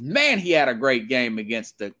 Man, he had a great game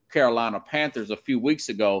against the Carolina Panthers a few weeks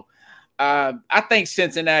ago. I think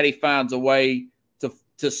Cincinnati finds a way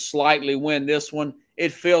to slightly win this one.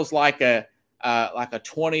 It feels like a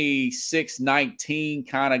 26-19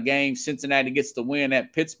 kind of game. Cincinnati gets the win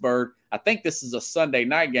at Pittsburgh. I think this is a Sunday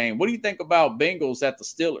night game. What do you think about Bengals at the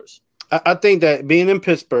Steelers? I think that being in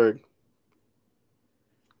Pittsburgh,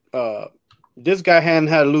 this guy hadn't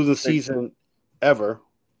had a losing season ever.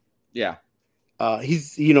 Yeah.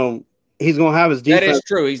 He's going to have his defense. That is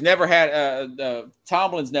true. He's never had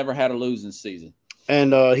Tomlin's never had a losing season.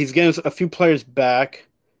 And he's getting a few players back.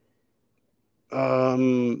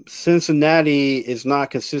 Cincinnati is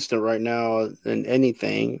not consistent right now in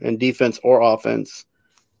anything, in defense or offense.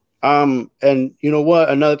 And you know what?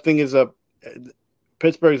 Another thing is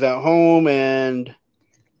Pittsburgh's at home, and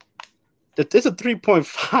it's a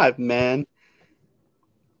 3.5, man.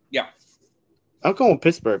 Yeah. I'm going with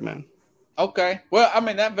Pittsburgh, man. Okay. Well, I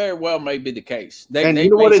mean, that very well may be the case. You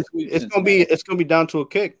know what? It's going to be down to a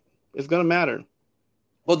kick. It's going to matter.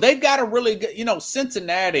 Well, they've got a really good,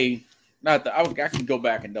 Cincinnati. I can go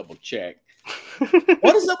back and double check.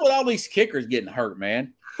 What is up with all these kickers getting hurt,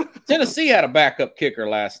 man? Tennessee had a backup kicker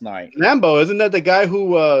last night. Lambo, isn't that the guy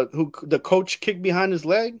who the coach kicked behind his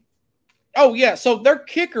leg? Oh yeah, so their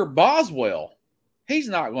kicker Boswell, he's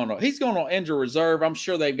going to injure reserve. I'm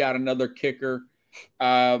sure they've got another kicker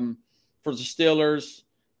for the Steelers.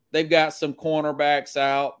 They've got some cornerbacks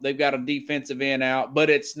out. They've got a defensive end out, but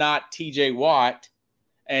it's not TJ Watt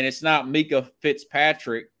and it's not Mika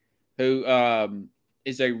Fitzpatrick, who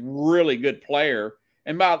is a really good player.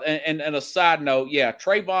 And a side note, yeah,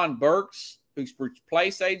 Trayvon Burks, who's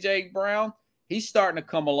replaced A.J. Brown, he's starting to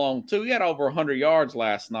come along too. He had over 100 yards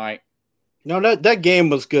last night. No, that game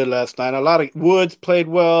was good last night. A lot of Woods played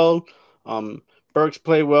well. Burks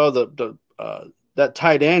played well. That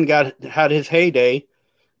tight end had his heyday.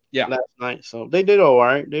 Yeah, last night. So they did all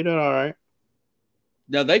right.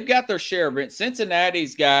 Now they've got their share of it.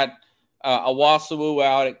 Cincinnati's got Owasu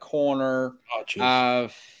out at corner.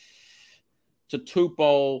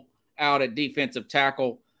 Tatupo out at defensive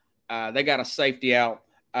tackle. They got a safety out.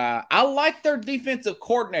 I like their defensive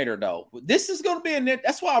coordinator, though. This is going to be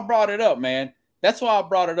that's why I brought it up, man. That's why I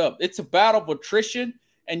brought it up. It's a battle of attrition,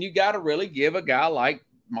 and you got to really give a guy like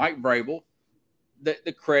Mike Vrabel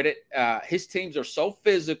the credit. His teams are so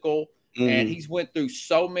physical, and he's went through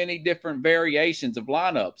so many different variations of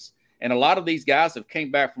lineups. And a lot of these guys have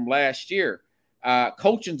came back from last year.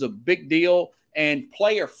 Coaching's a big deal, and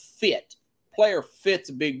player fit's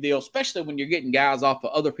a big deal, especially when you're getting guys off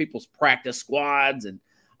of other people's practice squads and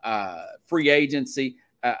free agency,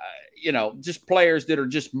 just players that are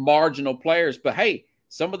just marginal players. But, hey,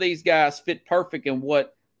 some of these guys fit perfect in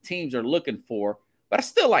what teams are looking for. But I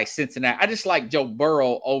still like Cincinnati. I just like Joe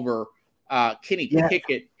Burrow over Kenny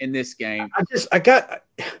Pickett in this game.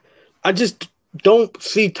 I just don't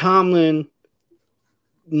see Tomlin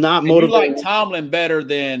not motivated. You like Tomlin better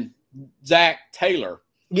than Zach Taylor.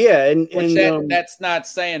 Yeah, and that's not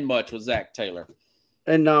saying much with Zach Taylor.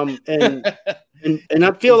 And and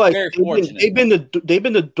I feel like they've been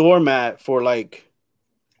the doormat for like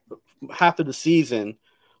half of the season.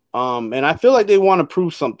 And I feel like they want to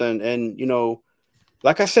prove something. And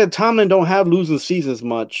like I said, Tomlin don't have losing seasons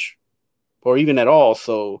much, or even at all.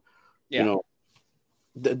 So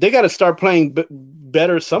they got to start playing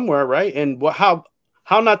better somewhere, right? And how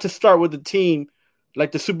not to start with the team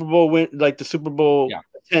like the Super Bowl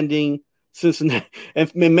attending Cincinnati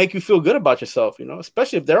and make you feel good about yourself,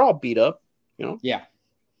 especially if they're all beat up, Yeah.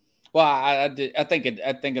 Well, I think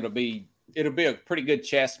it'll be a pretty good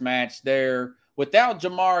chess match there. Without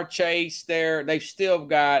Jamar Chase there, they've still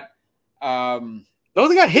got no,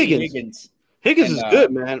 they got Higgins. Higgins is good,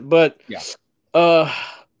 man. But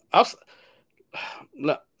I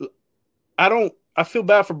feel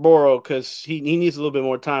bad for Burrow because he needs a little bit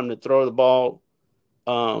more time to throw the ball.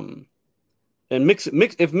 And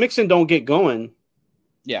if Mixon don't get going,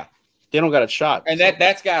 they don't got a shot. And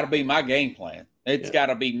that's got to be my game plan. It's got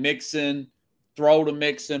to be Mixon, throw to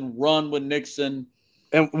Mixon, run with Mixon.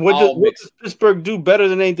 And what does Pittsburgh do better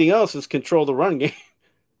than anything else is control the run game.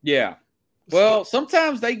 Yeah. Well,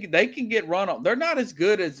 sometimes they can get run on. They're not as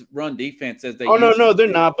good as run defense as they. Oh no, they're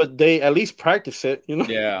not. But they at least practice it.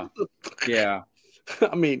 Yeah.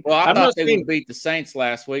 I mean, I thought they would beat the Saints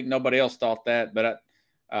last week. Nobody else thought that, but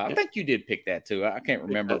I think you did pick that too. I can't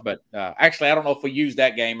remember, but actually, I don't know if we used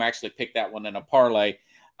that game. I actually picked that one in a parlay.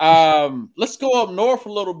 Let's go up north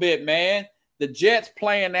a little bit, man. The Jets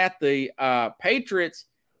playing at the Patriots.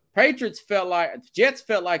 Jets felt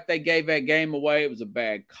like they gave that game away. It was a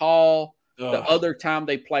bad call. The other time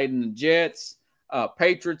they played in the Jets,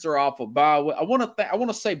 Patriots are off a bye week. I want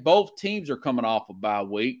to say both teams are coming off a bye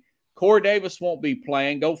week. Corey Davis won't be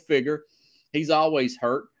playing. Go figure. He's always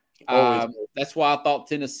hurt. That's why I thought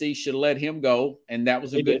Tennessee should let him go, and that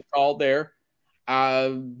was a good call there.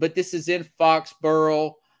 But this is in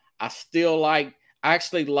Foxborough. I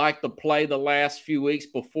actually like the play the last few weeks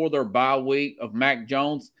before their bye week of Mac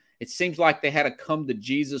Jones. It seems like they had a come to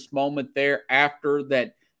Jesus moment there after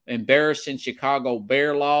that embarrassing Chicago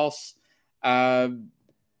Bear loss. I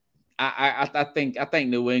think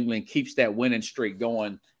New England keeps that winning streak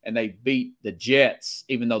going, and they beat the Jets,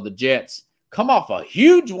 even though the Jets come off a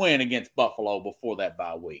huge win against Buffalo before that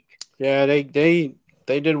bye week. Yeah, they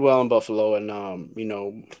did well in Buffalo,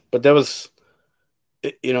 and but there was,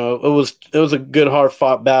 it was a good hard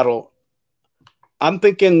fought battle. I'm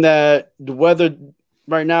thinking that the weather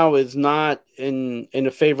right now is not in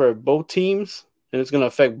the favor of both teams, and it's going to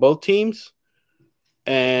affect both teams.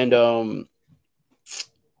 And is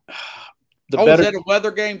that a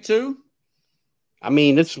weather game too? I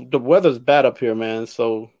mean, the weather's bad up here, man.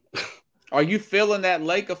 So, are you feeling that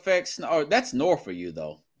lake effect? Or that's north for you,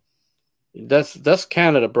 though. That's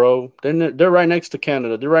Canada, bro. They're right next to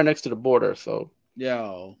Canada. They're right next to the border. So, yeah,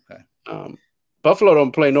 okay. Buffalo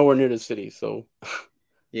don't play nowhere near the city, so.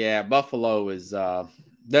 Yeah, Buffalo is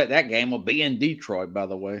that game will be in Detroit, by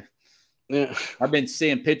the way. Yeah, I've been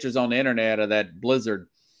seeing pictures on the internet of that blizzard.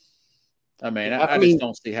 I mean, I just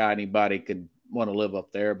don't see how anybody could want to live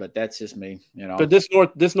up there, but that's just me, But this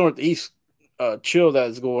northeast chill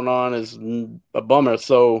that's going on is a bummer.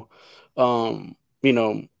 So,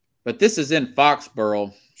 But this is in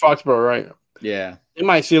Foxborough. Foxborough, right? Yeah. You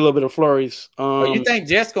might see a little bit of flurries. You think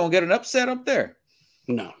Jets gonna get an upset up there?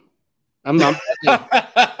 No, I'm not.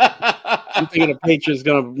 I'm thinking the Patriots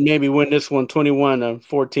gonna maybe win this one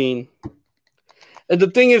 21-14. And the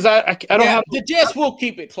thing is, I don't have the Jets will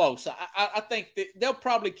keep it close. I think they'll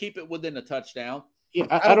probably keep it within a touchdown. Yeah,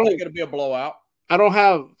 I don't think it'll be a blowout. I don't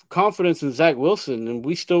have confidence in Zach Wilson, and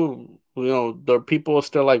we still, the people are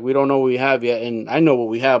still like, we don't know what we have yet, and I know what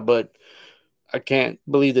we have, but I can't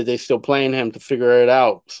believe that they're still playing him to figure it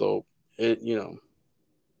out. So yeah.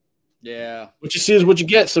 What you see is what you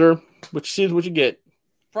get, sir. What you see is what you get.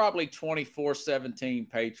 Probably 24-17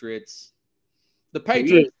 Patriots. The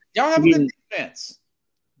Patriots, y'all have a good defense.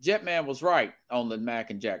 Jetman was right on the Mac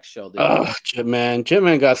and Jack show.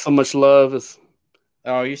 Jetman got so much love.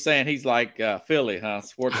 Oh, you're saying he's like Philly, huh?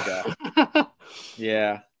 Sports guy.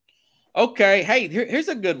 Yeah. Okay. Hey, here's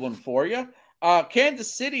a good one for you.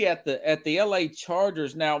 Kansas City at the LA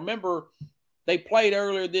Chargers. Now, remember, they played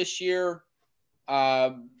earlier this year.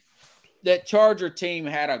 That Charger team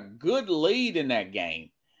had a good lead in that game.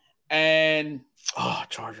 And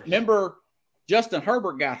Chargers. Remember, Justin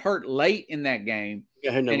Herbert got hurt late in that game.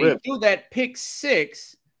 And he threw that pick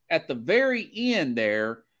six at the very end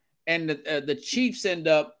there. And the Chiefs end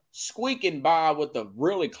up squeaking by with a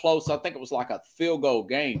really close, I think it was like a field goal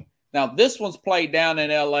game. Now, this one's played down in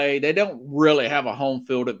L.A. They don't really have a home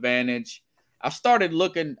field advantage. I started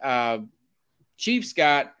looking. Chiefs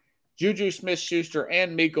got Juju Smith-Schuster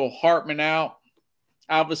and Mecole Hardman out.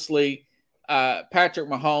 Obviously, Patrick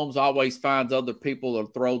Mahomes always finds other people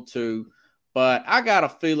to throw to. But I got a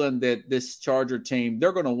feeling that this Charger team,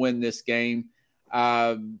 they're going to win this game.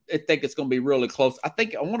 I think it's going to be really close. I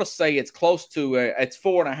want to say it's close to it's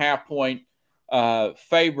 4.5 point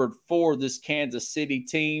favored for this Kansas City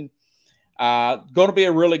team. Going to be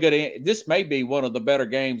a really good. This may be one of the better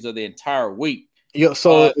games of the entire week. Yeah.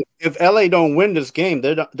 So if LA don't win this game,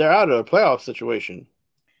 they're out of a playoff situation.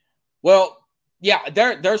 Well, yeah,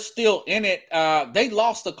 they're still in it. They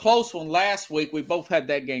lost a close one last week. We both had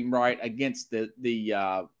that game right against the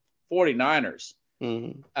 49ers.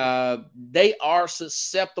 Mm-hmm. They are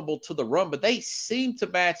susceptible to the run, but they seem to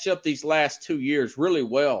match up these last 2 years really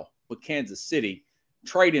well with Kansas City,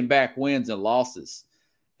 trading back wins and losses.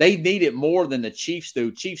 They need it more than the Chiefs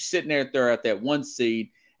do. Chiefs sitting there at that 1 seed.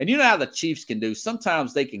 And you know how the Chiefs can do.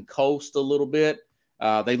 Sometimes they can coast a little bit.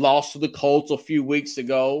 They lost to the Colts a few weeks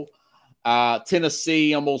ago.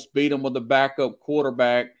 Tennessee almost beat them with a backup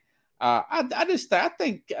quarterback. I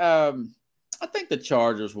think the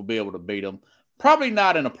Chargers will be able to beat them. Probably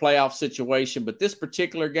not in a playoff situation, but this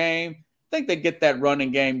particular game, I think they get that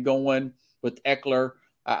running game going with Eckler.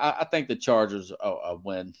 I think the Chargers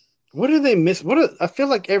win. What do they miss? I feel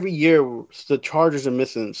like every year the Chargers are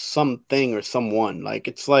missing something or someone. Like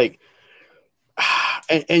it's like,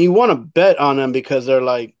 and you want to bet on them because they're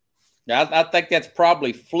like. Yeah, I think that's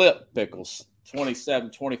probably flip Pickles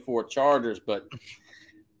 27-24 Chargers, but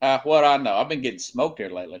what I know, I've been getting smoked here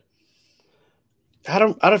lately.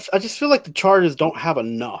 I just feel like the Chargers don't have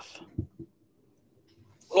enough.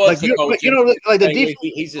 Well, like the defense,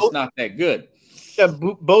 he's just not that good. Yeah,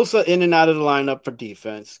 Bosa in and out of the lineup for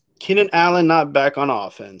defense. Keenan Allen not back on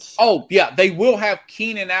offense. Oh yeah, they will have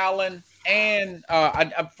Keenan Allen, and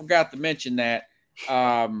I forgot to mention that.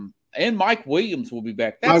 And Mike Williams will be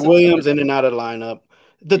back. Mike Williams in and out of the lineup.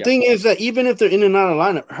 The thing is that even if they're in and out of the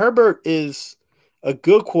lineup, Herbert is a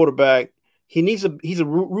good quarterback. He's a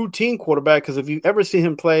routine quarterback because if you ever see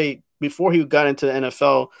him play before he got into the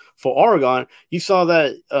NFL for Oregon, you saw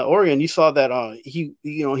that he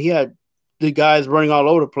had the guys running all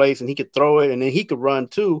over the place and he could throw it and then he could run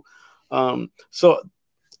too. So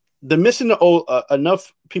they're missing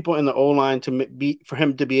enough people in the O-line for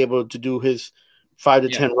him to be able to do his 5 to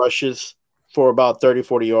 10 rushes for about 30,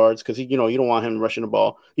 40 yards because you don't want him rushing the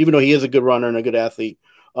ball, even though he is a good runner and a good athlete.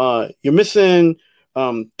 You're missing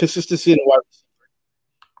consistency in the wide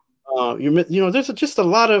receiver. There's just a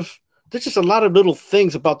lot of little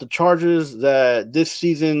things about the Chargers that this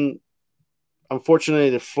season, unfortunately,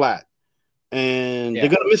 they're flat. And they're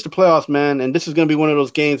going to miss the playoffs, man. And this is going to be one of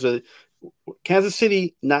those games that Kansas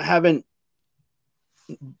City not having,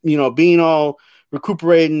 being all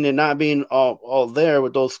recuperating and not being all there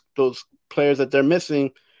with those players that they're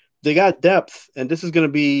missing. They got depth, and this is going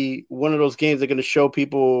to be one of those games that are going to show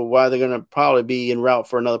people why they're going to probably be en route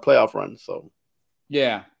for another playoff run. So,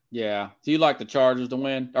 yeah. Do you like the Chargers to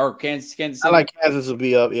win or Kansas City? I like Kansas to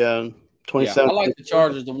be up. 27. I like the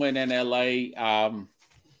Chargers to win in LA.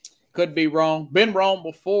 Could be wrong. Been wrong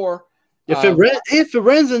before. If it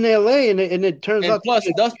runs in LA and it turns out. Plus,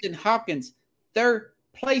 Dustin Hopkins, their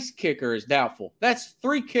place kicker is doubtful. That's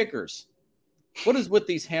 3 kickers. What is with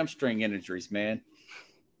these hamstring injuries, man?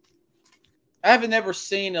 I haven't ever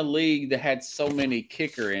seen a league that had so many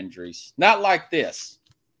kicker injuries. Not like this.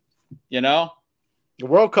 The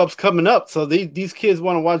World Cup's coming up, so these kids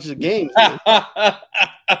want to watch the games.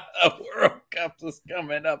 World Cup is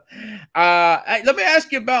coming up. Let me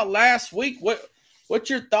ask you about last week. What's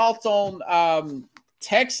your thoughts on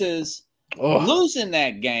Texas losing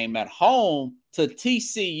that game at home to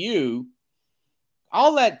TCU?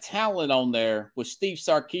 All that talent on there with Steve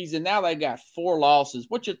Sarkisian. Now they got 4 losses.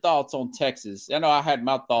 What's your thoughts on Texas? I know I had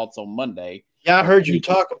my thoughts on Monday. Yeah, I heard you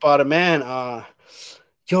talk about it, man.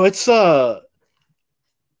 It's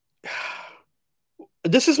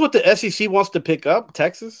this is what the SEC wants to pick up,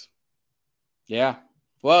 Texas. Yeah.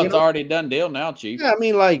 Well, it's already a done deal now, Chief. Yeah, I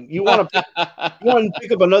mean, like you want to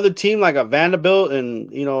pick up another team like a Vanderbilt and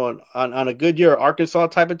on a good year Arkansas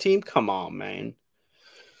type of team. Come on, man.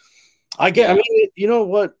 I mean, you know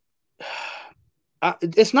what?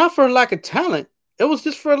 It's not for lack of talent. It was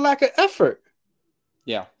just for a lack of effort.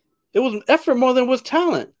 Yeah, it was effort more than it was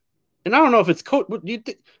talent. And I don't know if it's coach. Do you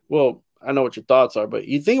think? Well, I know what your thoughts are, but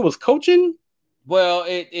you think it was coaching? Well,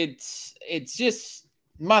 it's just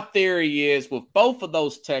my theory is with both of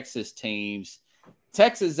those Texas teams,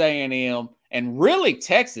 Texas A&M and really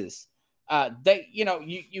Texas, they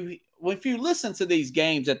if you listen to these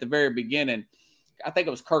games at the very beginning, I think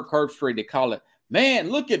it was Kirk Herbstreit to call it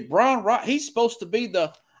man, look at Brian Wright. He's supposed to be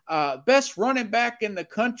the best running back in the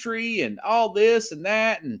country and all this and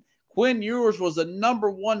that. And Quinn Ewers was a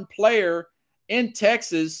number one player in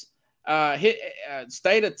Texas,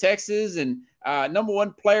 state of Texas, and number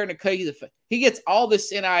one player in the case. He gets all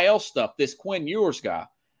this NIL stuff, this Quinn Ewers guy,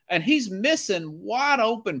 and he's missing wide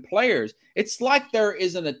open players. It's like there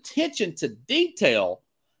is an attention to detail.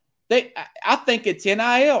 I think it's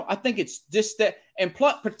NIL. I think it's just that. And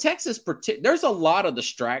plus, for Texas, there's a lot of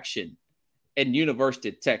distraction in University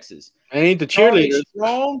of Texas. I ain't the cheerleaders.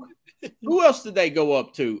 Strong. Who else did they go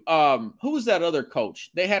up to? Who was that other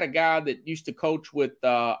coach? They had a guy that used to coach with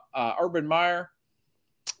Urban Meyer.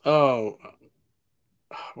 Oh,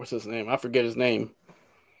 what's his name? I forget his name.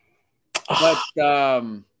 But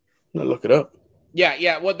look it up.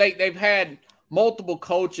 Yeah. Well, they've had multiple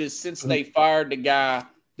coaches since they fired the guy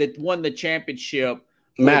that won the championship.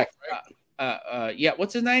 Mac.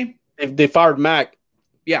 What's his name? They fired Mac.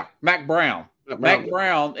 Yeah, Mac Brown. Mac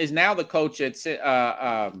Brown is now the coach at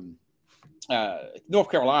North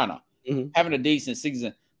Carolina, having a decent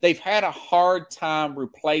season. They've had a hard time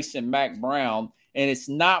replacing Mac Brown, and it's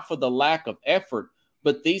not for the lack of effort,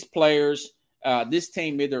 but these players, this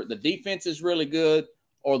team, either the defense is really good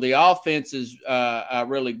or the offense is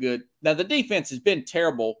really good. Now, the defense has been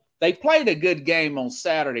terrible. They played a good game on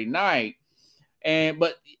Saturday night,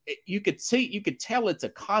 but you could tell it's a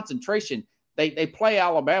concentration. They play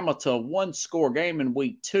Alabama to a one-score game in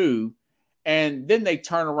week 2, and then they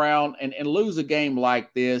turn around and lose a game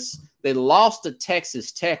like this. They lost to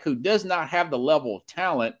Texas Tech, who does not have the level of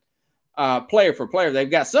talent player for player.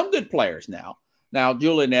 They've got some good players now. Now,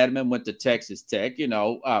 Julian Edelman went to Texas Tech.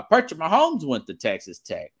 Patrick Mahomes went to Texas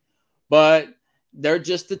Tech. But they're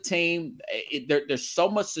just a team. There's so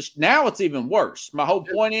much. Now it's even worse. My whole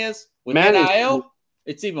point is, with NIL,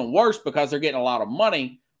 it's even worse because they're getting a lot of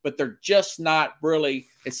money, but they're just not really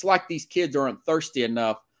 – it's like these kids aren't thirsty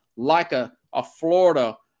enough, like a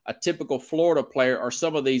typical Florida player, or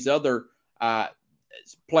some of these other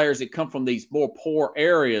players that come from these more poor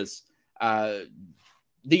areas.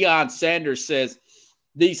 Deion Sanders says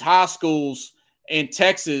these high schools in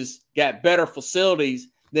Texas got better facilities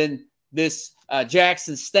than this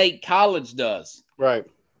Jackson State College does. Right.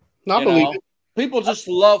 I believe it. People just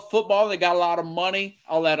love football. They got a lot of money,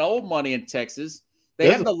 all that old money in Texas. They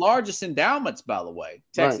have the largest endowments, by the way,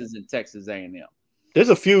 Texas and Texas A&M. There's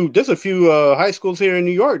a few high schools here in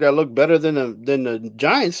New York that look better than the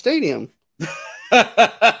Giants Stadium.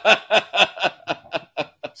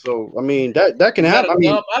 So I mean that can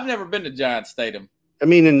happen. I've never been to Giants Stadium. I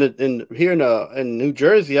mean, in New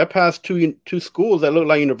Jersey, I passed two schools that looked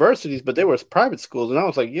like universities, but they were private schools, and I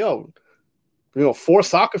was like, 4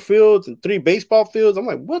 soccer fields and 3 baseball fields. I'm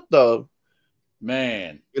like, what the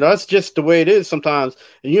man? That's just the way it is sometimes.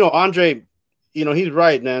 And Andre, he's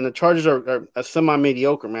right, man. The Chargers are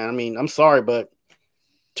semi-mediocre, man. I mean, I'm sorry, but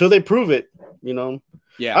till they prove it,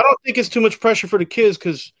 Yeah. I don't think it's too much pressure for the kids,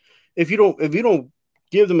 because if you don't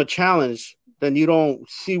give them a challenge, then you don't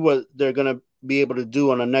see what they're gonna be able to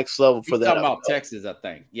do on the next level for that. Talking about Texas, I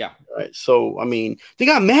think. Yeah. Right. So I mean, they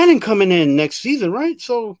got Manning coming in next season, right?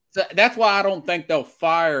 So that's why I don't think they'll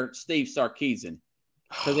fire Steve Sarkisian,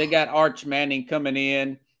 because they got Arch Manning coming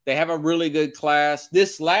in. They have a really good class.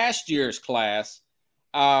 This last year's class,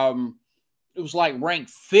 it was like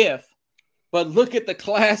ranked 5th. But look at the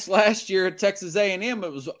class last year at Texas A&M.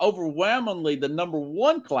 It was overwhelmingly the number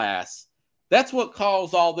 1 class. That's what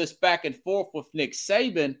caused all this back and forth with Nick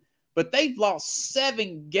Saban. But they've lost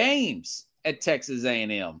 7 games at Texas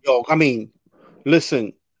A&M. I mean,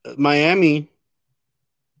 listen, Miami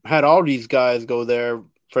had all these guys go there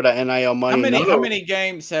for that NIL money. How many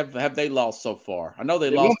games have they lost so far? I know they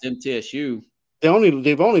lost MTSU.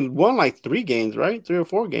 They've only won like 3 games, right? 3 or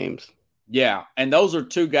 4 games. Yeah, and those are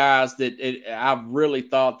 2 guys that I've really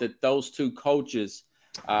thought that those 2 coaches,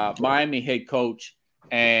 Miami head coach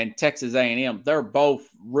and Texas A&M, they're both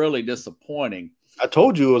really disappointing. I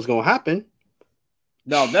told you it was going to happen.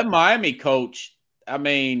 No, that Miami coach, I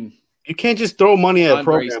mean, you can't just throw money at a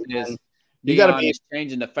program. You got to be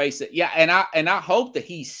changing the face. Yeah, and I hope that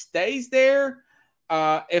he stays there.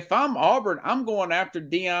 If I'm Auburn, I'm going after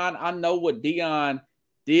Deion. I know what Deion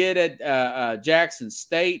did at Jackson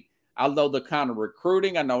State. I know the kind of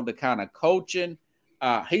recruiting. I know the kind of coaching.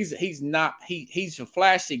 He's a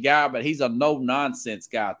flashy guy, but he's a no nonsense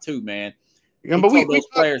guy too, man. Yeah, but we told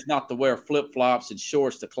players not to wear flip flops and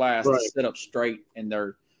shorts to class, to sit up straight in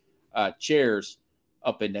their chairs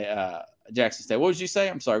up in Jackson State. What would you say?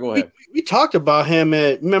 I'm sorry. Go ahead. We talked about him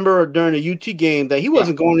remember during the UT game that he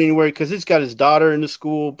wasn't going anywhere because he's got his daughter in the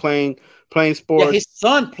school playing sports. Yeah, his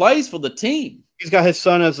son plays for the team. he's got his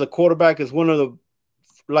son as a quarterback, as one of the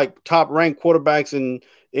top ranked quarterbacks in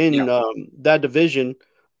that division,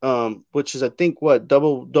 which is I think what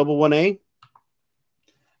double 1A.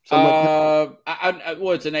 It's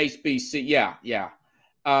an HBC. Yeah.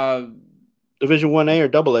 Division 1A or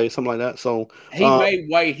double A, something like that. So he may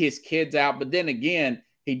weigh his kids out, but then again,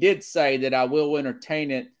 he did say that I will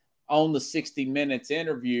entertain it on the 60 Minutes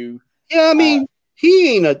interview. Yeah, I mean,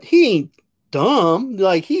 he ain't dumb.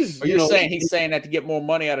 Like you're saying he's saying that to get more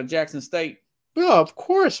money out of Jackson State? Yeah, of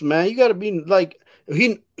course, man. You got to be like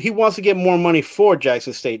he wants to get more money for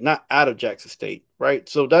Jackson State, not out of Jackson State, right?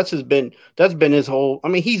 So that's been his whole. I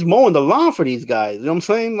mean, he's mowing the lawn for these guys. You know what I'm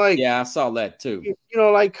saying? Like, yeah, I saw that too.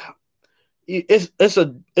 Like it's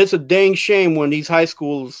a dang shame when these high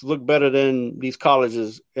schools look better than these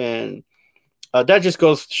colleges, and that just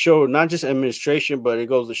goes to show not just administration, but it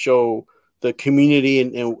goes to show the community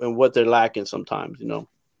and what they're lacking sometimes.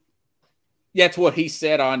 That's what he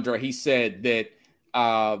said, Andre. He said that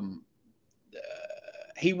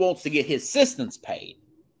he wants to get his assistants paid.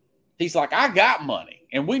 He's like, I got money,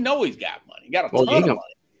 and we know he's got money. He got a ton of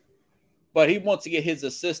money, but he wants to get his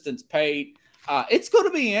assistants paid. It's going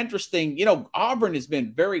to be interesting. Auburn has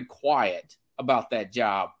been very quiet about that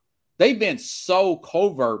job. They've been so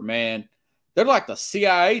covert, man. They're like the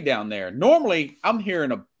CIA down there. Normally, I'm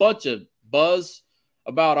hearing a bunch of buzz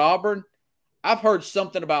about Auburn. I've heard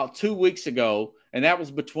something about 2 weeks ago, and that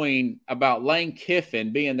was about Lane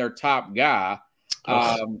Kiffin being their top guy.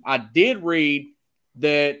 I did read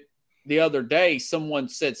that the other day someone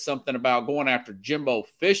said something about going after Jimbo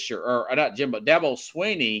Fisher, or not Jimbo, Dabo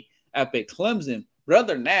Swinney up at Clemson. But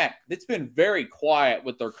other than that, it's been very quiet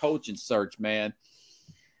with their coaching search, man.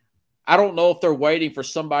 I don't know if they're waiting for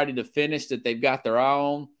somebody to finish that they've got their eye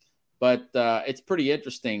on, but it's pretty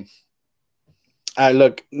interesting.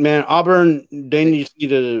 Look, man, Auburn, they need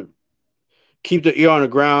to keep the ear on the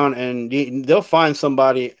ground, and they'll find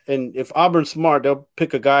somebody. And if Auburn's smart, they'll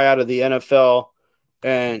pick a guy out of the NFL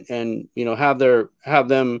and have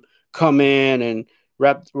them come in and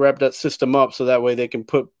wrap that system up so that way they can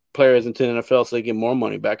put players into the NFL so they get more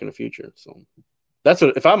money back in the future. So that's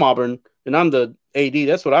what, if I'm Auburn and I'm the AD,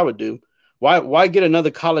 that's what I would do. Why get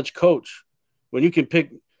another college coach when you can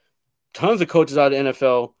pick tons of coaches out of the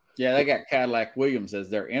NFL? Yeah, they got Cadillac Williams as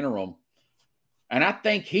their interim, and I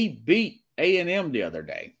think he beat A&M the other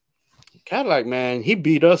day. Cadillac, man, he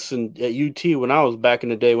beat us at UT when I was back in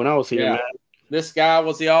the day when I was here, man. This guy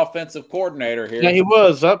was the offensive coordinator here. Yeah, he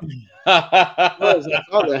was. I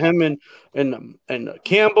saw that, him and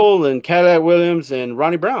Campbell and Cadillac Williams and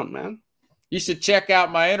Ronnie Brown, man. You should check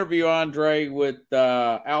out my interview, Andre, with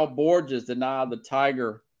Al Borges, the Eye of the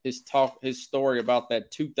Tiger. His story about that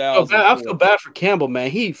 2000. I feel bad for Campbell, man.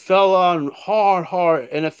 He fell on hard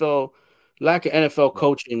lack of NFL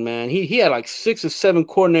coaching, man. He had like 6 or 7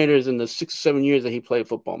 coordinators in the 6 or 7 years that he played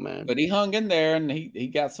football, man. But he hung in there, and he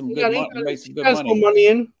got some good money. Made some good money. Some money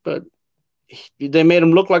in, but they made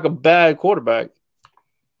him look like a bad quarterback.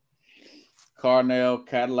 Carnell,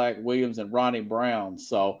 Cadillac Williams, and Ronnie Brown.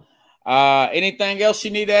 So, anything else you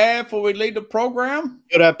need to add before we leave the program?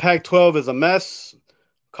 That Pac-12 is a mess.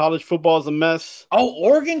 College football is a mess. Oh,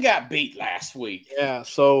 Oregon got beat last week. Yeah,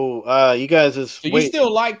 so you guys is. So you still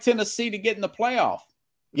like Tennessee to get in the playoff?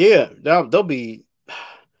 Yeah, they'll be.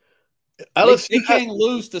 LSU they can't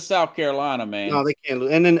lose to South Carolina, man. No, they can't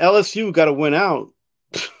lose. And then LSU got to win out.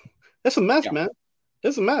 That's a mess, man.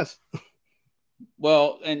 It's a mess.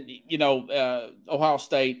 Well, and Ohio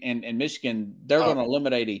State and Michigan, they're going to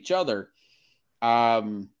eliminate each other. I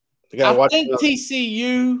think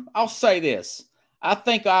TCU. I'll say this. I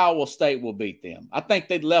think Iowa State will beat them. I think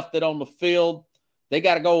they left it on the field. They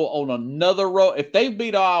got to go on another road. If they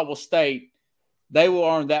beat Iowa State, they will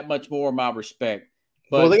earn that much more of my respect.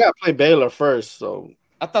 But they got to play Baylor first. So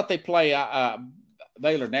I thought they play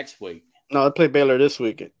Baylor next week. No, they play Baylor this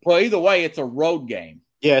weekend. Well, either way, it's a road game.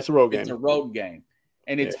 Yeah, it's a road game. It's a road game.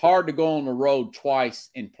 And it's hard to go on the road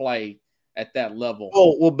twice and play at that level.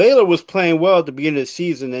 Well, Baylor was playing well at the beginning of the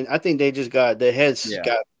season, and I think they just got their heads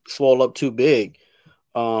got swelled up too big.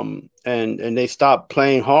 And they stopped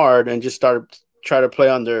playing hard and just started trying to play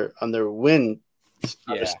on their win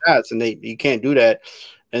stats, and you can't do that.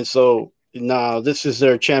 And so now this is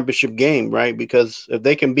their championship game, right? Because if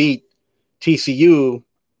they can beat TCU,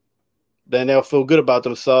 then they'll feel good about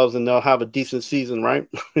themselves and they'll have a decent season, right?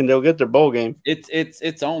 And they'll get their bowl game.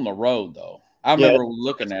 It's on the road though. I remember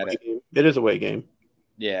looking at it. It is a away game.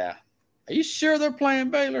 Yeah. Are you sure they're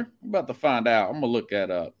playing Baylor? I'm about to find out. I'm gonna look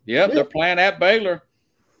that up. Yep, they're playing at Baylor.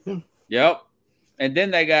 Yep. And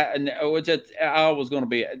then they got, which I was going to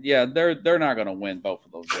be, they're not going to win both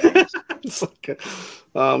of those games.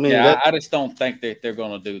 I just don't think that they're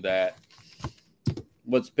going to do that.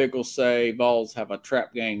 What's Pickles say? Vols have a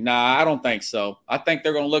trap game. Nah, I don't think so. I think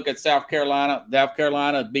they're going to look at South Carolina. South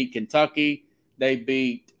Carolina beat Kentucky. They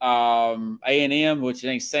beat A&M, which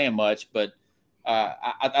ain't saying much, but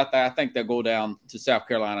I think they'll go down to South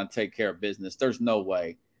Carolina and take care of business. There's no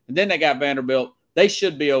way. And then they got Vanderbilt. They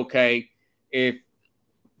should be okay.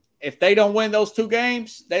 If they don't win those 2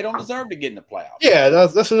 games, they don't deserve to get in the playoffs. Yeah,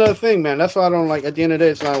 that's another thing, man. That's why I don't like. At the end of the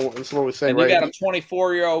day, it's what we say. And you got a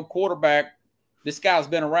 24-year-old quarterback. This guy's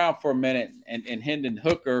been around for a minute, and Hendon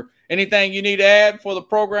Hooker. Anything you need to add before the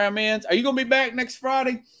program ends? Are you going to be back next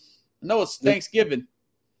Friday? I know it's Thanksgiving.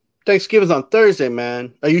 Thanksgiving's on Thursday,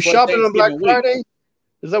 man. Are you shopping on Black Friday?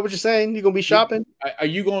 Is that what you're saying? You going to be shopping? Are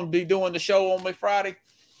you going to be doing the show on Friday?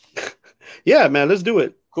 Yeah, man. Let's do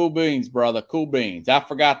it. Cool beans, brother. Cool beans. I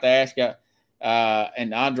forgot to ask you.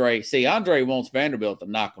 And Andre wants Vanderbilt to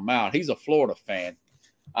knock him out. He's a Florida fan.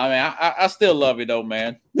 I mean, I still love you, though,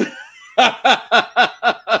 man. That's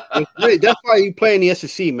why you play in the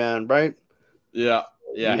SEC, man, right? Yeah.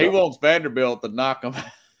 He wants Vanderbilt to knock him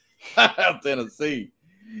out Tennessee.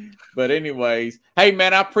 But anyways, hey,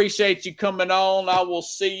 man, I appreciate you coming on. I will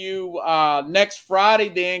see you next Friday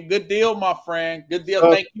then. Good deal, my friend. Good deal.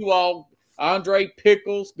 Thank you all. Andre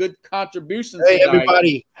Pickles, good contributions. Hey, tonight.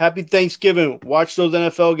 Everybody, happy Thanksgiving. Watch those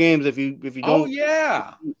NFL games if you don't. Oh,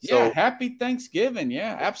 yeah. So. Happy Thanksgiving.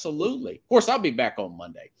 Yeah, absolutely. Of course, I'll be back on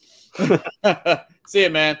Monday. See you,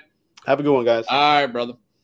 man. Have a good one, guys. All right, brother.